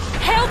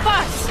 Help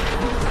us!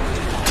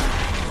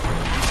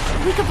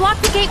 We could block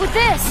the gate with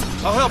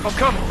this. I'll help, I'm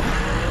coming.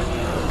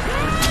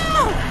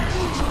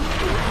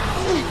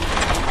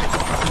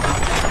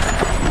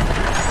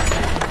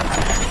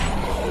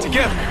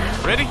 Together.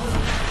 Ready?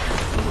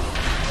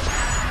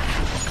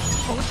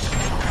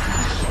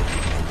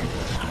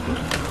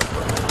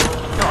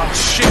 Oh,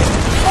 shit!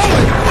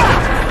 Holy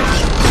fuck!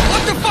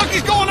 What the fuck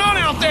is going on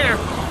out there?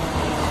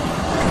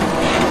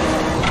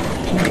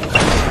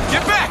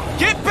 Get back!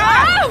 Get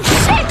back! Oh,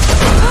 shit!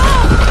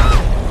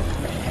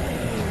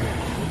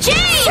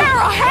 Gee!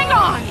 Sarah, hang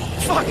on!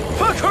 Fuck!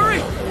 Fuck,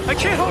 hurry! I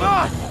can't hold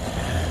on!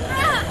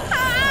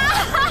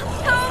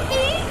 Help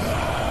me!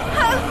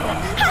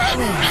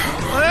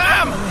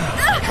 Clem!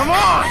 Come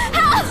on!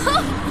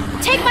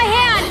 Help! Take my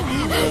hand!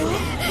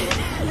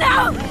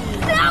 No!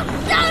 No!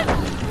 No!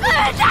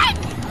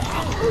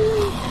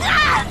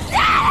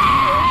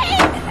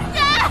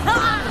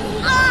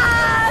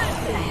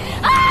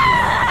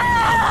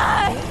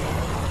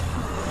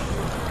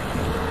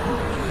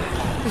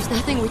 There's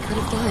nothing we could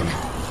have done.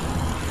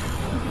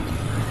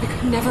 We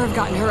could never have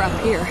gotten her up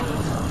here.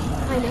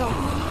 I know,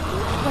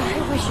 but I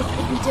wish it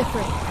could be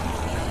different.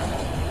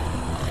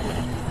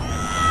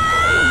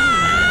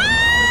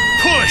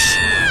 Push!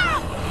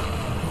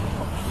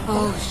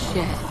 Oh,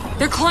 shit.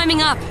 They're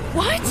climbing up.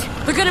 What?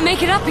 They're gonna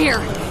make it up here.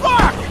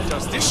 Fuck!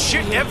 Does this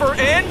shit ever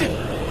end?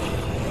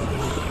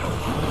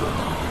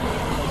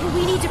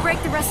 We need to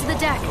break the rest of the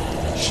deck.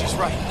 She's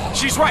right.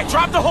 She's right.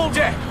 Drop the whole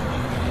deck.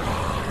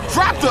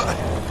 Drop the...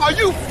 Are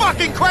you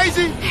fucking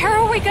crazy?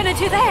 How are we gonna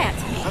do that?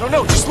 I don't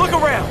know. Just look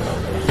around.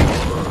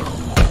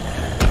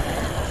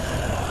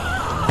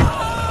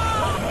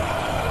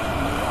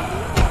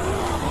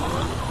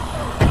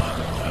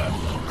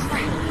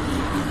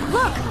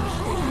 Look!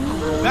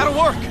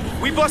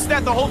 we bust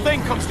that, the whole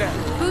thing comes down.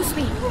 Boost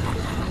me.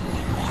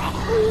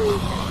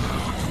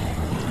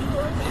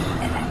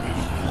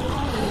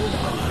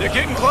 They're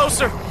getting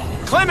closer.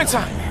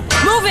 Clementine!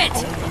 Move it!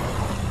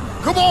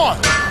 Come on!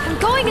 I'm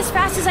going as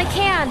fast as I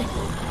can.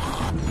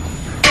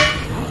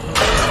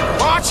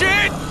 Watch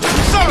it!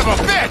 Son of a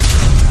bitch!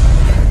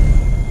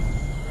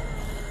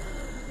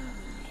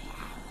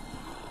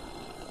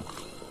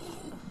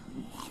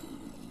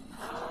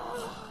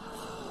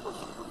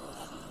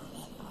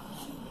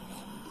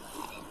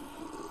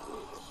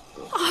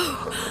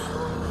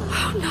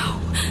 Oh no.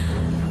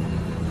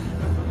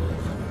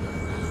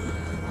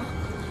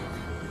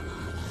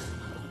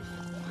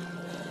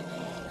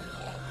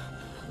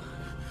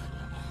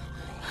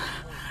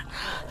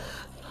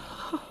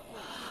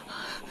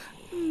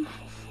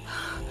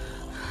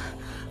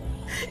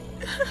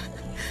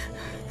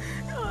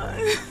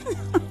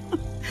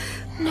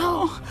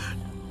 No.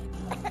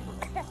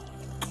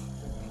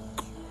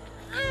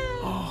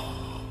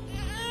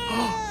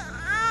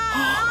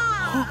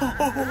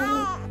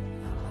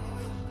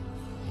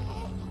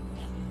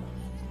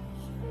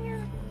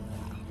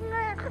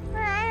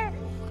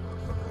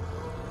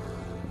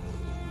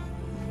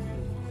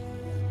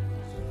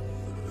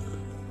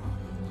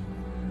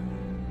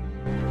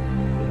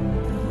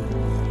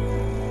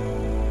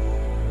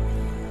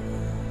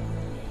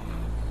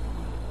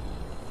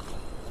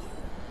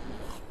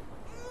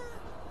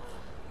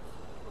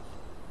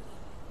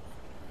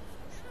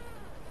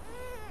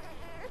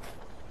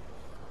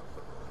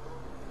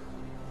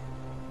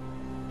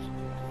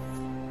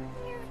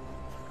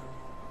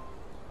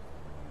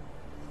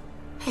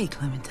 Hey,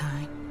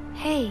 Clementine.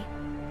 Hey.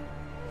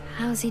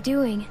 How's he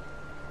doing?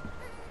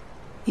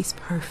 He's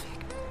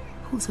perfect.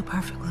 Who's a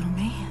perfect little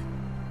man?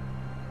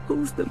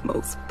 Who's the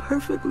most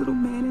perfect little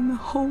man in the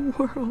whole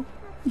world?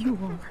 You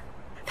are.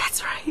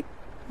 That's right.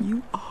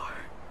 You are.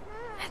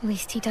 At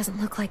least he doesn't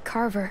look like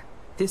Carver.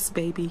 This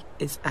baby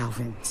is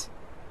Alvin's.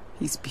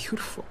 He's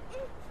beautiful.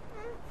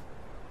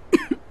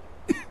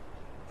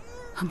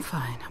 I'm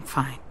fine.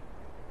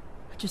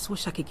 I just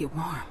wish I could get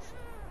warm.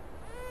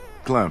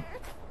 Clem,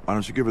 why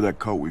don't you give her that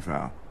coat we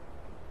found?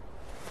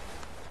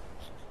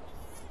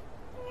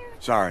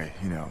 Sorry,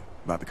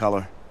 about the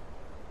color.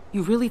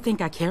 You really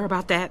think I care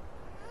about that?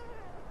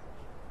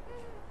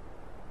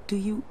 Do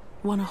you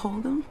want to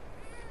hold him?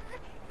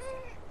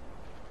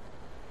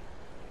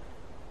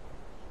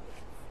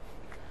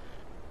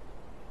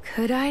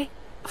 Could I?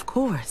 Of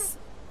course.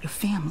 Your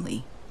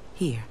family.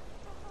 Here.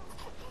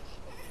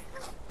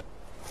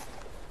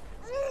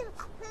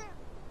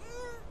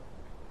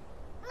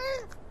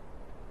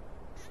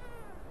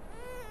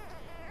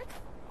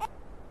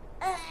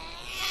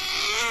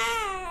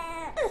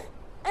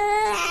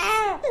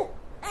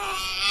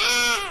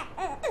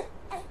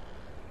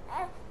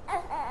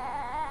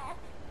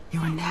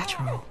 You're a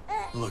natural.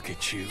 Look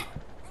at you,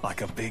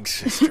 like a big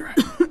sister.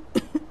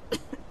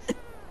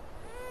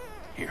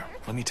 Here,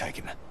 let me take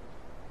him.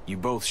 You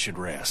both should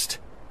rest.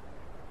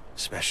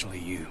 Especially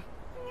you.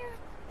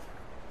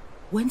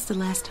 When's the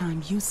last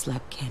time you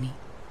slept, Kenny?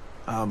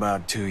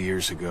 About 2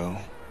 years ago.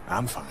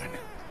 I'm fine.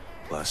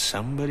 Plus,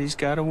 somebody's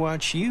gotta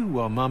watch you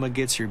while Mama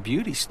gets her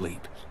beauty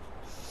sleep.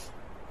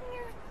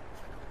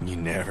 You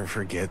never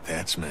forget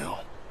that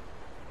smell.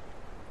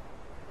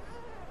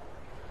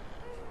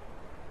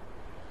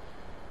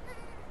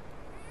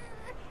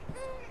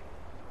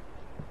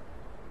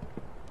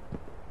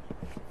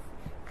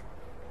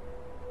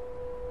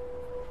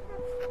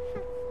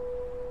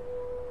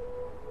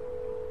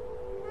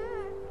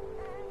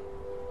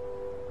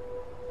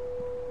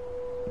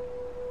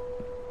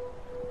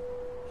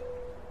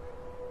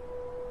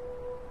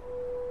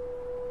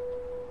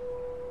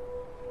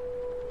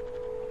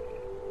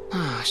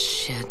 Oh,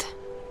 shit.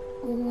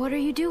 What are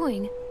you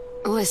doing?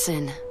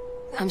 Listen,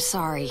 I'm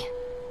sorry.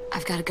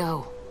 I've gotta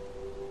go.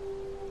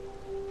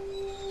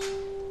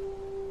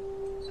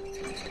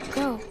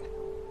 Go.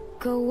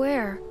 Go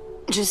where?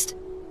 Just...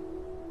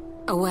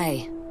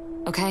 away,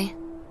 okay?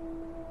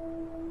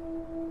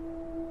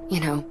 You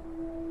know,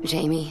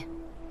 Jamie,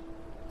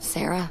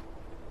 Sarah...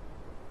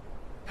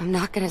 I'm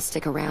not gonna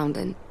stick around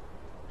and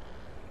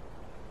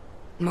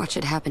watch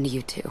it happen to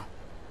you too.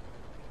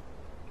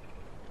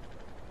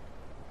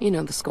 You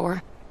know the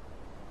score.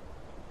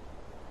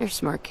 You're a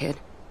smart kid.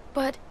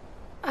 But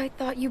I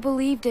thought you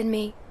believed in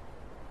me.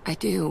 I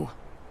do.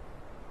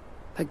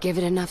 But give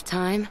it enough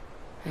time,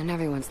 and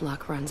everyone's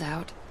luck runs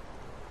out.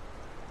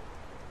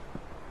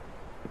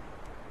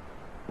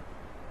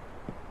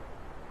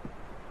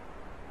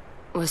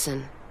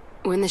 Listen,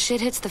 when the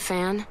shit hits the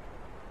fan,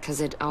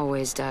 'cause it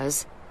always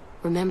does,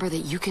 remember that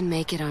you can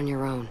make it on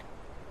your own.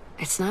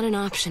 It's not an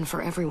option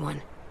for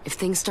everyone. If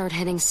things start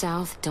heading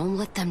south, don't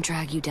let them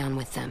drag you down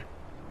with them.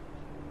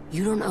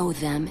 You don't owe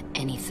them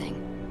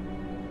anything.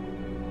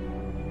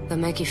 They'll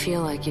make you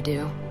feel like you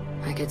do.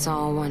 Like it's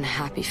all one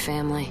happy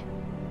family.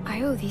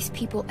 I owe these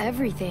people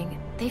everything.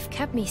 They've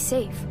kept me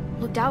safe,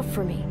 looked out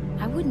for me.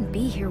 I wouldn't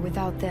be here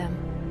without them.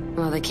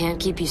 Well, they can't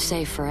keep you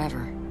safe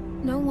forever.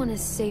 No one is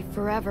safe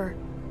forever.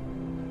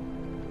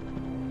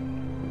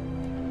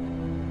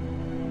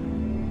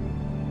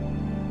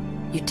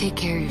 You take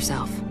care of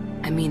yourself.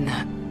 I mean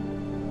that.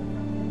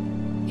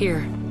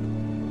 Here.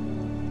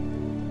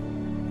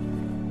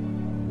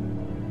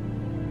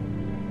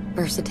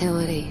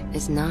 Versatility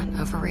is not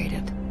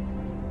overrated.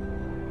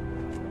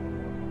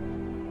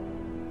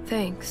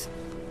 Thanks.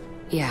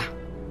 Yeah.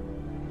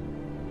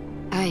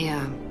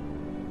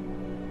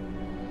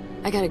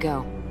 I gotta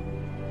go.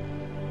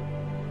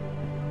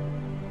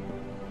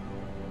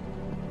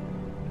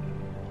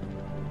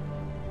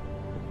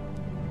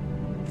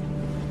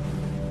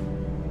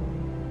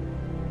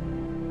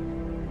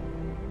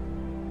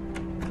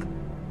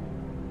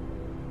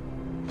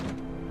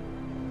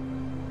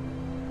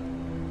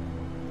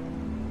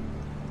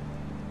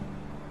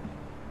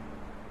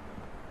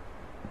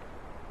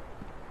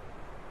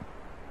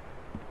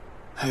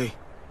 Hey,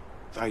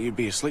 thought you'd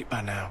be asleep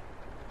by now.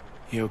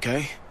 You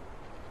okay?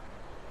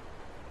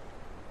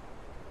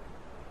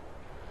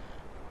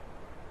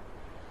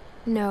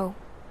 No.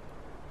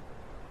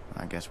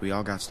 I guess we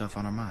all got stuff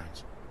on our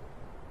minds.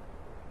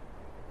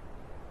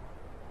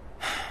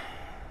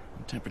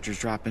 The temperature's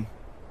dropping.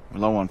 We're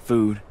low on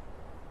food.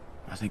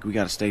 I think we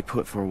gotta stay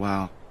put for a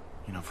while,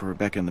 you know, for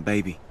Rebecca and the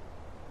baby.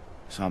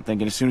 So I'm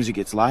thinking as soon as it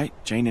gets light,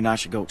 Jane and I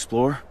should go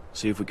explore,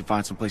 see if we can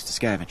find some place to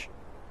scavenge.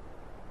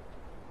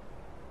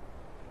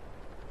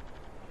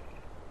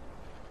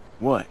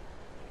 What?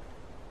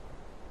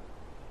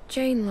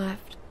 Jane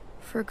left.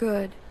 For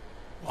good.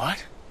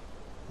 What?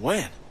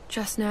 When?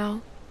 Just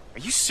now. Are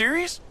you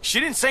serious? She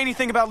didn't say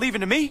anything about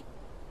leaving to me?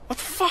 What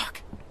the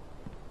fuck?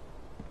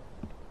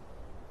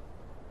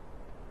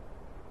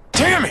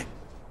 Damn it!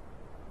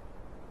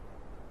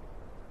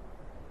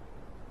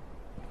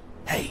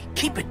 Hey,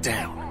 keep it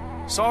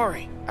down.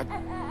 Sorry.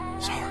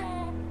 Sorry.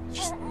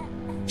 Just...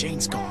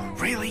 Jane's gone.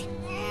 Really?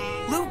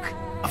 Luke,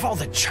 of all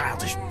the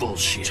childish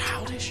bullshit.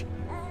 Childish?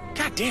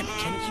 God damn it,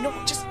 Kenny. You know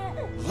what? Just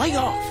lay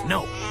off.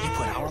 No, you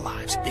put our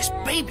lives, this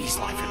baby's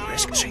life at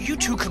risk, so you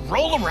two could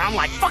roll around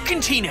like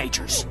fucking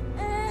teenagers.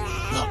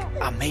 Look,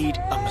 I made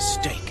a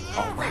mistake,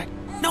 all right?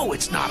 No,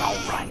 it's not all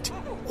right.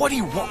 What do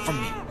you want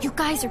from me? You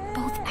guys are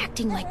both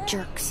acting like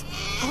jerks.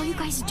 All you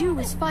guys do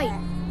is fight.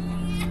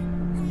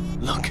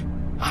 Look,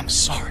 I'm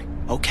sorry,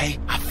 okay?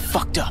 I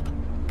fucked up.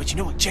 But you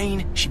know what,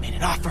 Jane? She made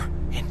an offer,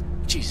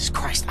 and Jesus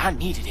Christ, I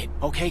needed it,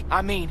 okay?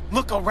 I mean,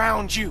 look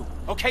around you,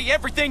 okay?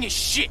 Everything is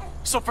shit.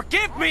 So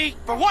forgive me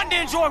for wanting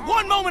to enjoy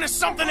one moment of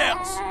something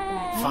else.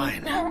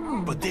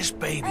 Fine, but this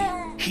baby,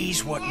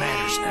 he's what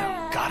matters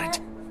now. Got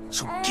it?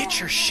 So get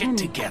your shit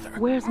together.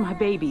 Where's my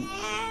baby?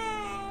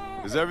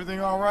 Is everything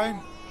all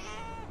right?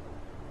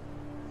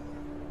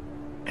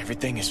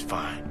 Everything is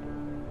fine.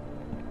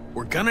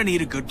 We're gonna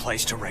need a good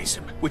place to raise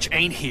him, which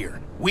ain't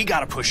here. We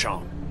gotta push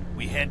on.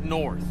 We head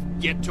north,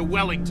 get to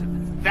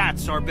Wellington.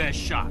 That's our best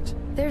shot.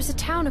 There's a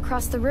town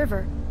across the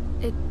river.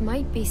 It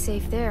might be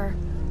safe there.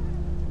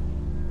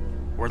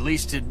 Or at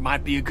least it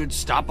might be a good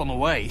stop on the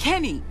way.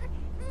 Kenny!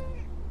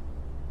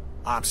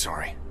 I'm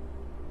sorry.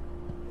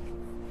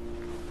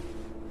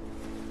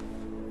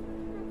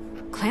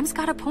 Clem's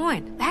got a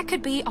point. That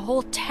could be a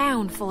whole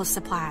town full of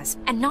supplies,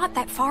 and not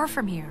that far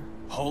from here.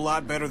 Whole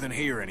lot better than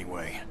here,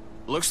 anyway.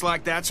 Looks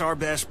like that's our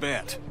best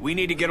bet. We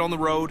need to get on the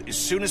road as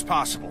soon as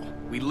possible.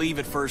 We leave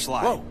at first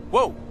light. Whoa,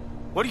 whoa!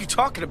 What are you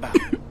talking about?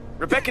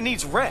 Rebecca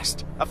needs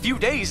rest. A few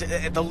days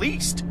at the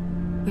least.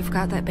 We've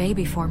got that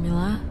baby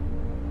formula.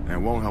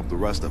 And won't help the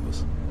rest of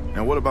us.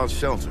 And what about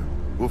shelter?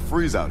 We'll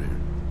freeze out here.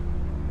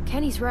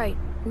 Kenny's right.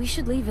 We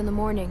should leave in the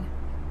morning.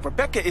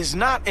 Rebecca is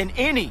not in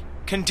any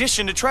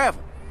condition to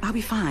travel. I'll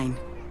be fine.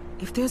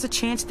 If there's a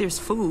chance there's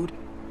food,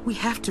 we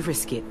have to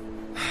risk it.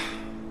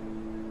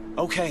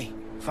 Okay,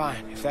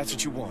 fine, if that's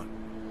what you want.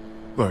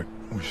 Look,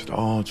 we should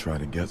all try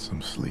to get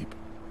some sleep.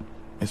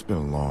 It's been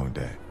a long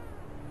day.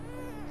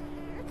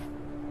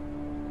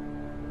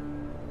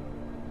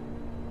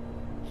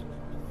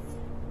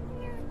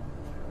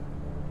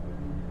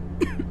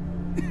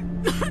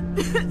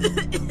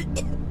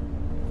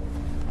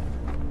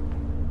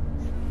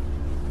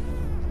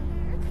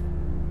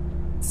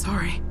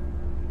 Sorry.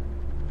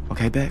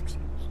 Okay, Bex?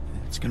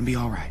 It's gonna be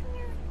all right.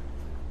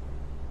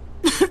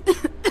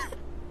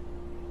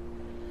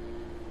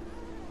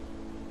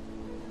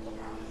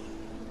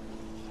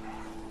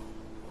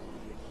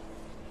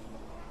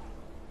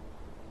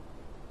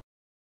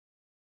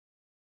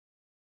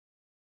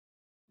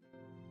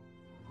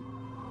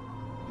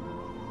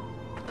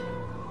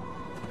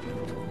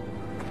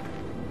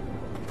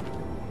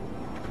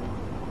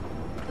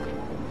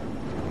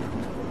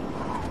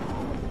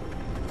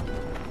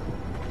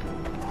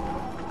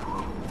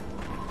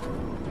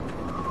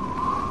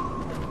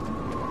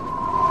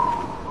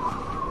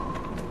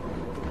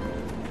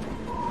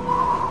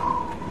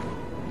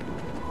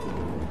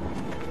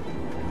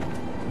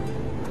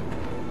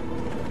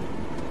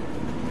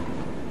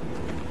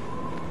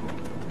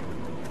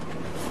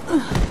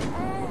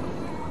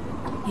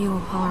 You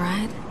all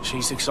right?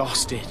 She's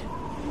exhausted.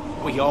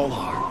 We all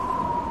are.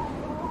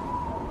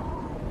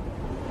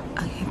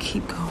 I can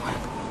keep going.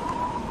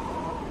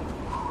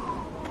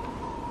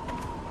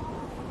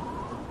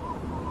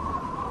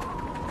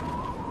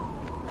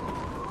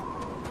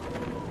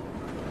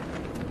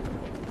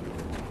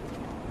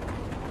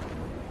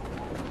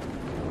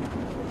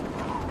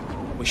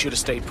 We should have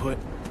stayed put.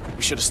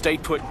 We should have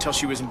stayed put until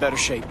she was in better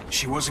shape.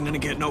 She wasn't gonna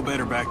get no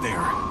better back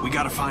there. We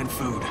gotta find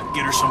food.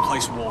 Get her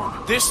someplace warm.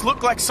 This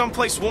looked like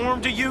someplace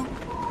warm to you?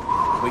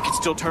 We could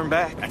still turn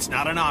back. That's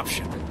not an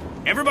option.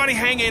 Everybody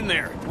hang in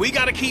there. We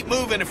gotta keep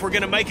moving if we're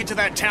gonna make it to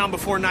that town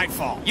before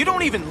nightfall. You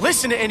don't even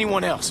listen to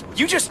anyone else.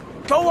 You just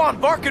go on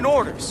barking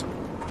orders.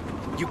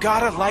 You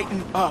gotta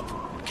lighten up,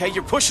 okay?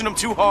 You're pushing them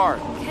too hard.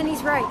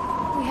 Kenny's right.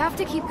 We have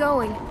to keep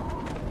going.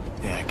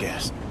 Yeah, I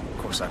guess.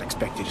 Of course, I'd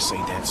expect you to say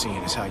that, seeing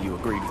as how you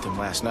agreed with him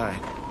last night.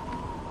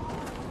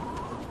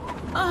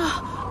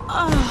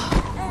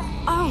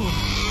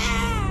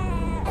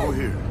 Over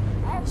here.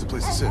 There's a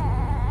place to sit.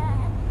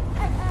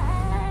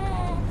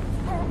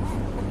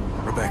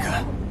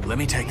 Rebecca, let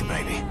me take the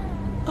baby.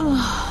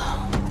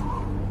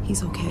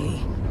 He's okay.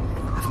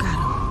 I've got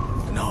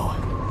him. No,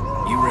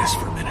 you rest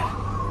for a minute.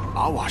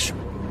 I'll wash him.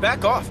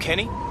 Back off,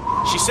 Kenny.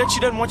 She said she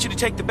doesn't want you to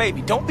take the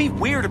baby. Don't be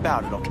weird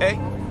about it, okay?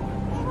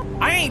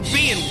 I ain't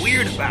being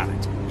weird about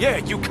it. Yeah,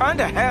 you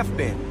kinda have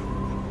been.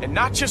 And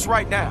not just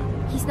right now.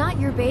 He's not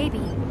your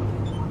baby.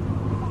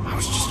 I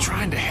was just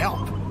trying to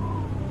help.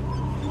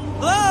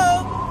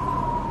 Hello?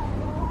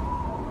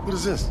 What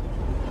is this?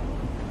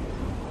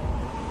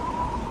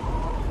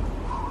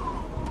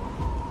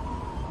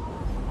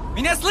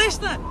 Меня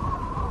слышно?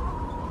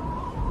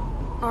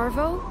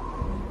 Arvo?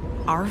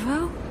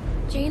 Arvo?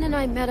 Jane and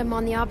I met him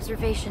on the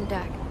observation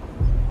deck.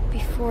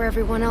 Before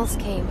everyone else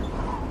came.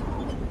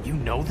 You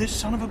know this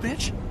son of a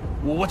bitch?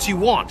 Well, what's he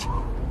want?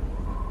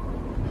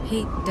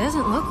 He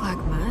doesn't look like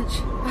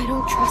much. I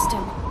don't trust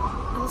him.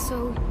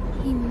 Also,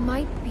 he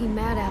might be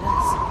mad at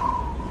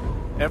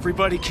us.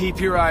 Everybody keep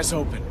your eyes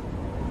open.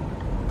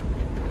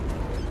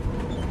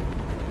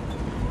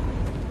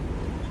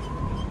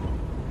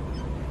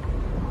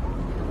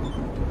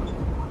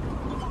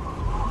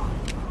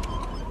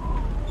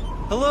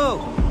 Hello.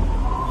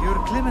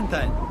 You're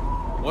Clementine.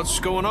 What's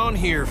going on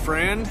here,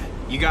 friend?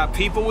 You got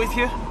people with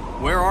you?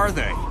 Where are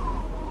they?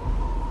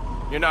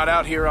 You're not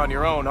out here on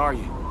your own, are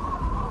you?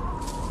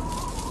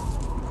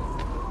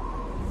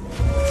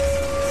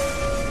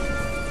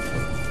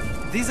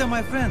 These are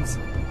my friends.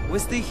 We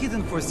stay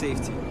hidden for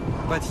safety.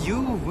 But you,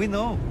 we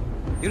know.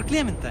 You're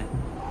Clementine.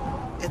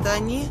 Это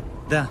они?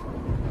 Да,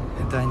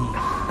 это они.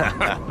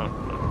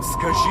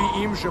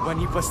 Скажи им, чтобы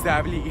они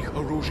поставили их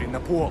оружие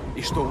на пол,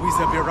 и что мы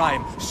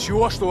забираем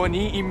все, что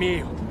они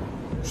имеют.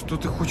 Что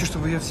ты хочешь,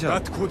 чтобы я взял?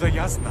 Откуда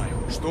я знаю?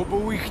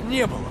 Чтобы у их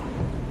не было.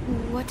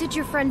 What did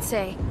your friend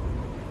say?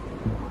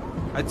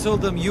 I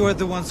told them you are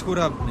the ones who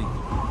robbed me.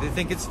 They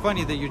think it's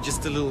funny that you're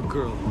just a little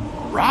girl.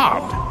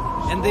 Robbed?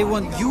 And they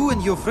want you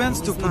and your friends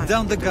to put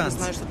down the guns,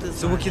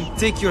 so we can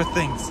take your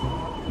things.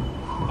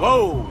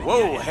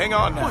 Whoa, hang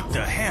on now. What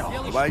the hell?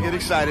 Nobody get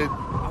excited.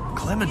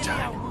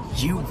 Clementine,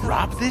 you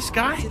robbed this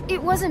guy?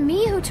 It wasn't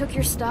me who took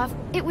your stuff.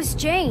 It was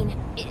Jane.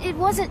 It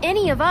wasn't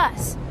any of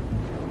us.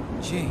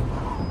 Jane,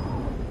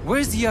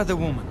 where's the other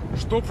woman?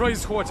 Что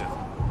происходит?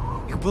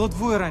 Их было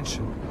двое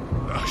раньше.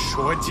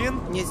 Что один?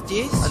 Не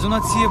здесь? I do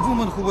not see a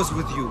woman who was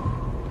with you.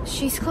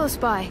 She's close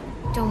by.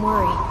 Don't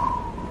worry.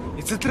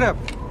 It's a trap.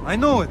 I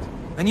know it.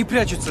 Они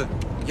прячутся.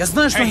 Я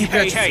знаю, что они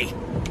прячутся. Hey.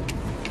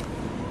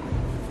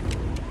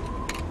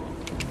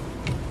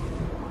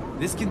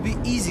 This can be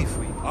easy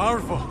for you.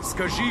 Арво,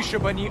 скажи,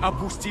 чтобы они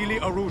опустили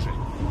оружие.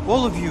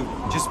 All of you,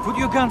 just put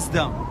your guns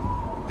down.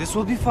 This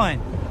will be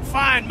fine.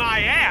 Find my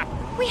ass!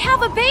 We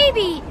have a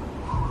baby!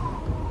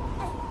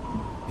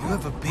 You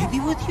have a baby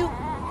with you?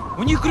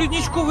 У них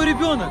грудничковый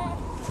ребенок.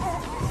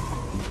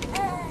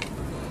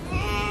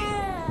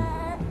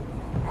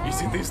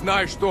 Если ты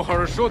знаешь, что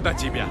хорошо для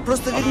тебя,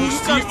 Просто верни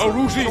опусти лекарство.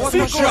 оружие Вот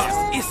сейчас!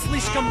 И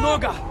слишком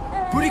много.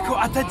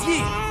 Бурико,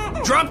 отойди.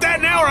 Drop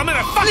that now or I'm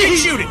gonna fucking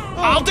shoot it!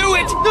 I'll do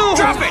it! No.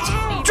 Drop it!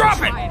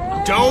 Drop it!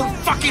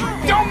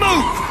 Don't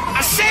move!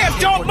 I said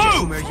don't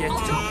move!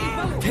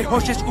 Ты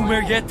хочешь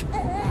умереть?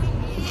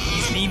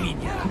 Извини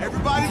меня.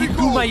 Ты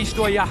думаешь,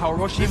 что я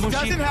хороший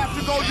мужчина?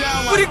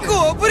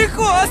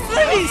 Бурико,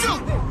 остановись!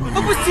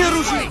 Опусти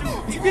оружие.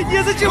 Тебе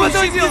незачем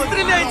этого делать. Не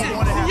стреляйте.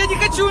 Я не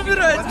хочу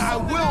умирать. I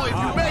will if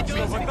you make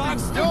me.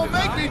 Don't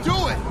make me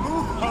do it.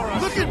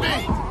 Look at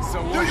me.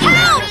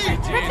 Help!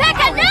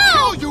 Rebecca,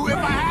 no! You if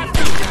I have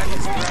to.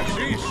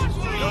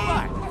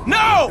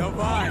 No!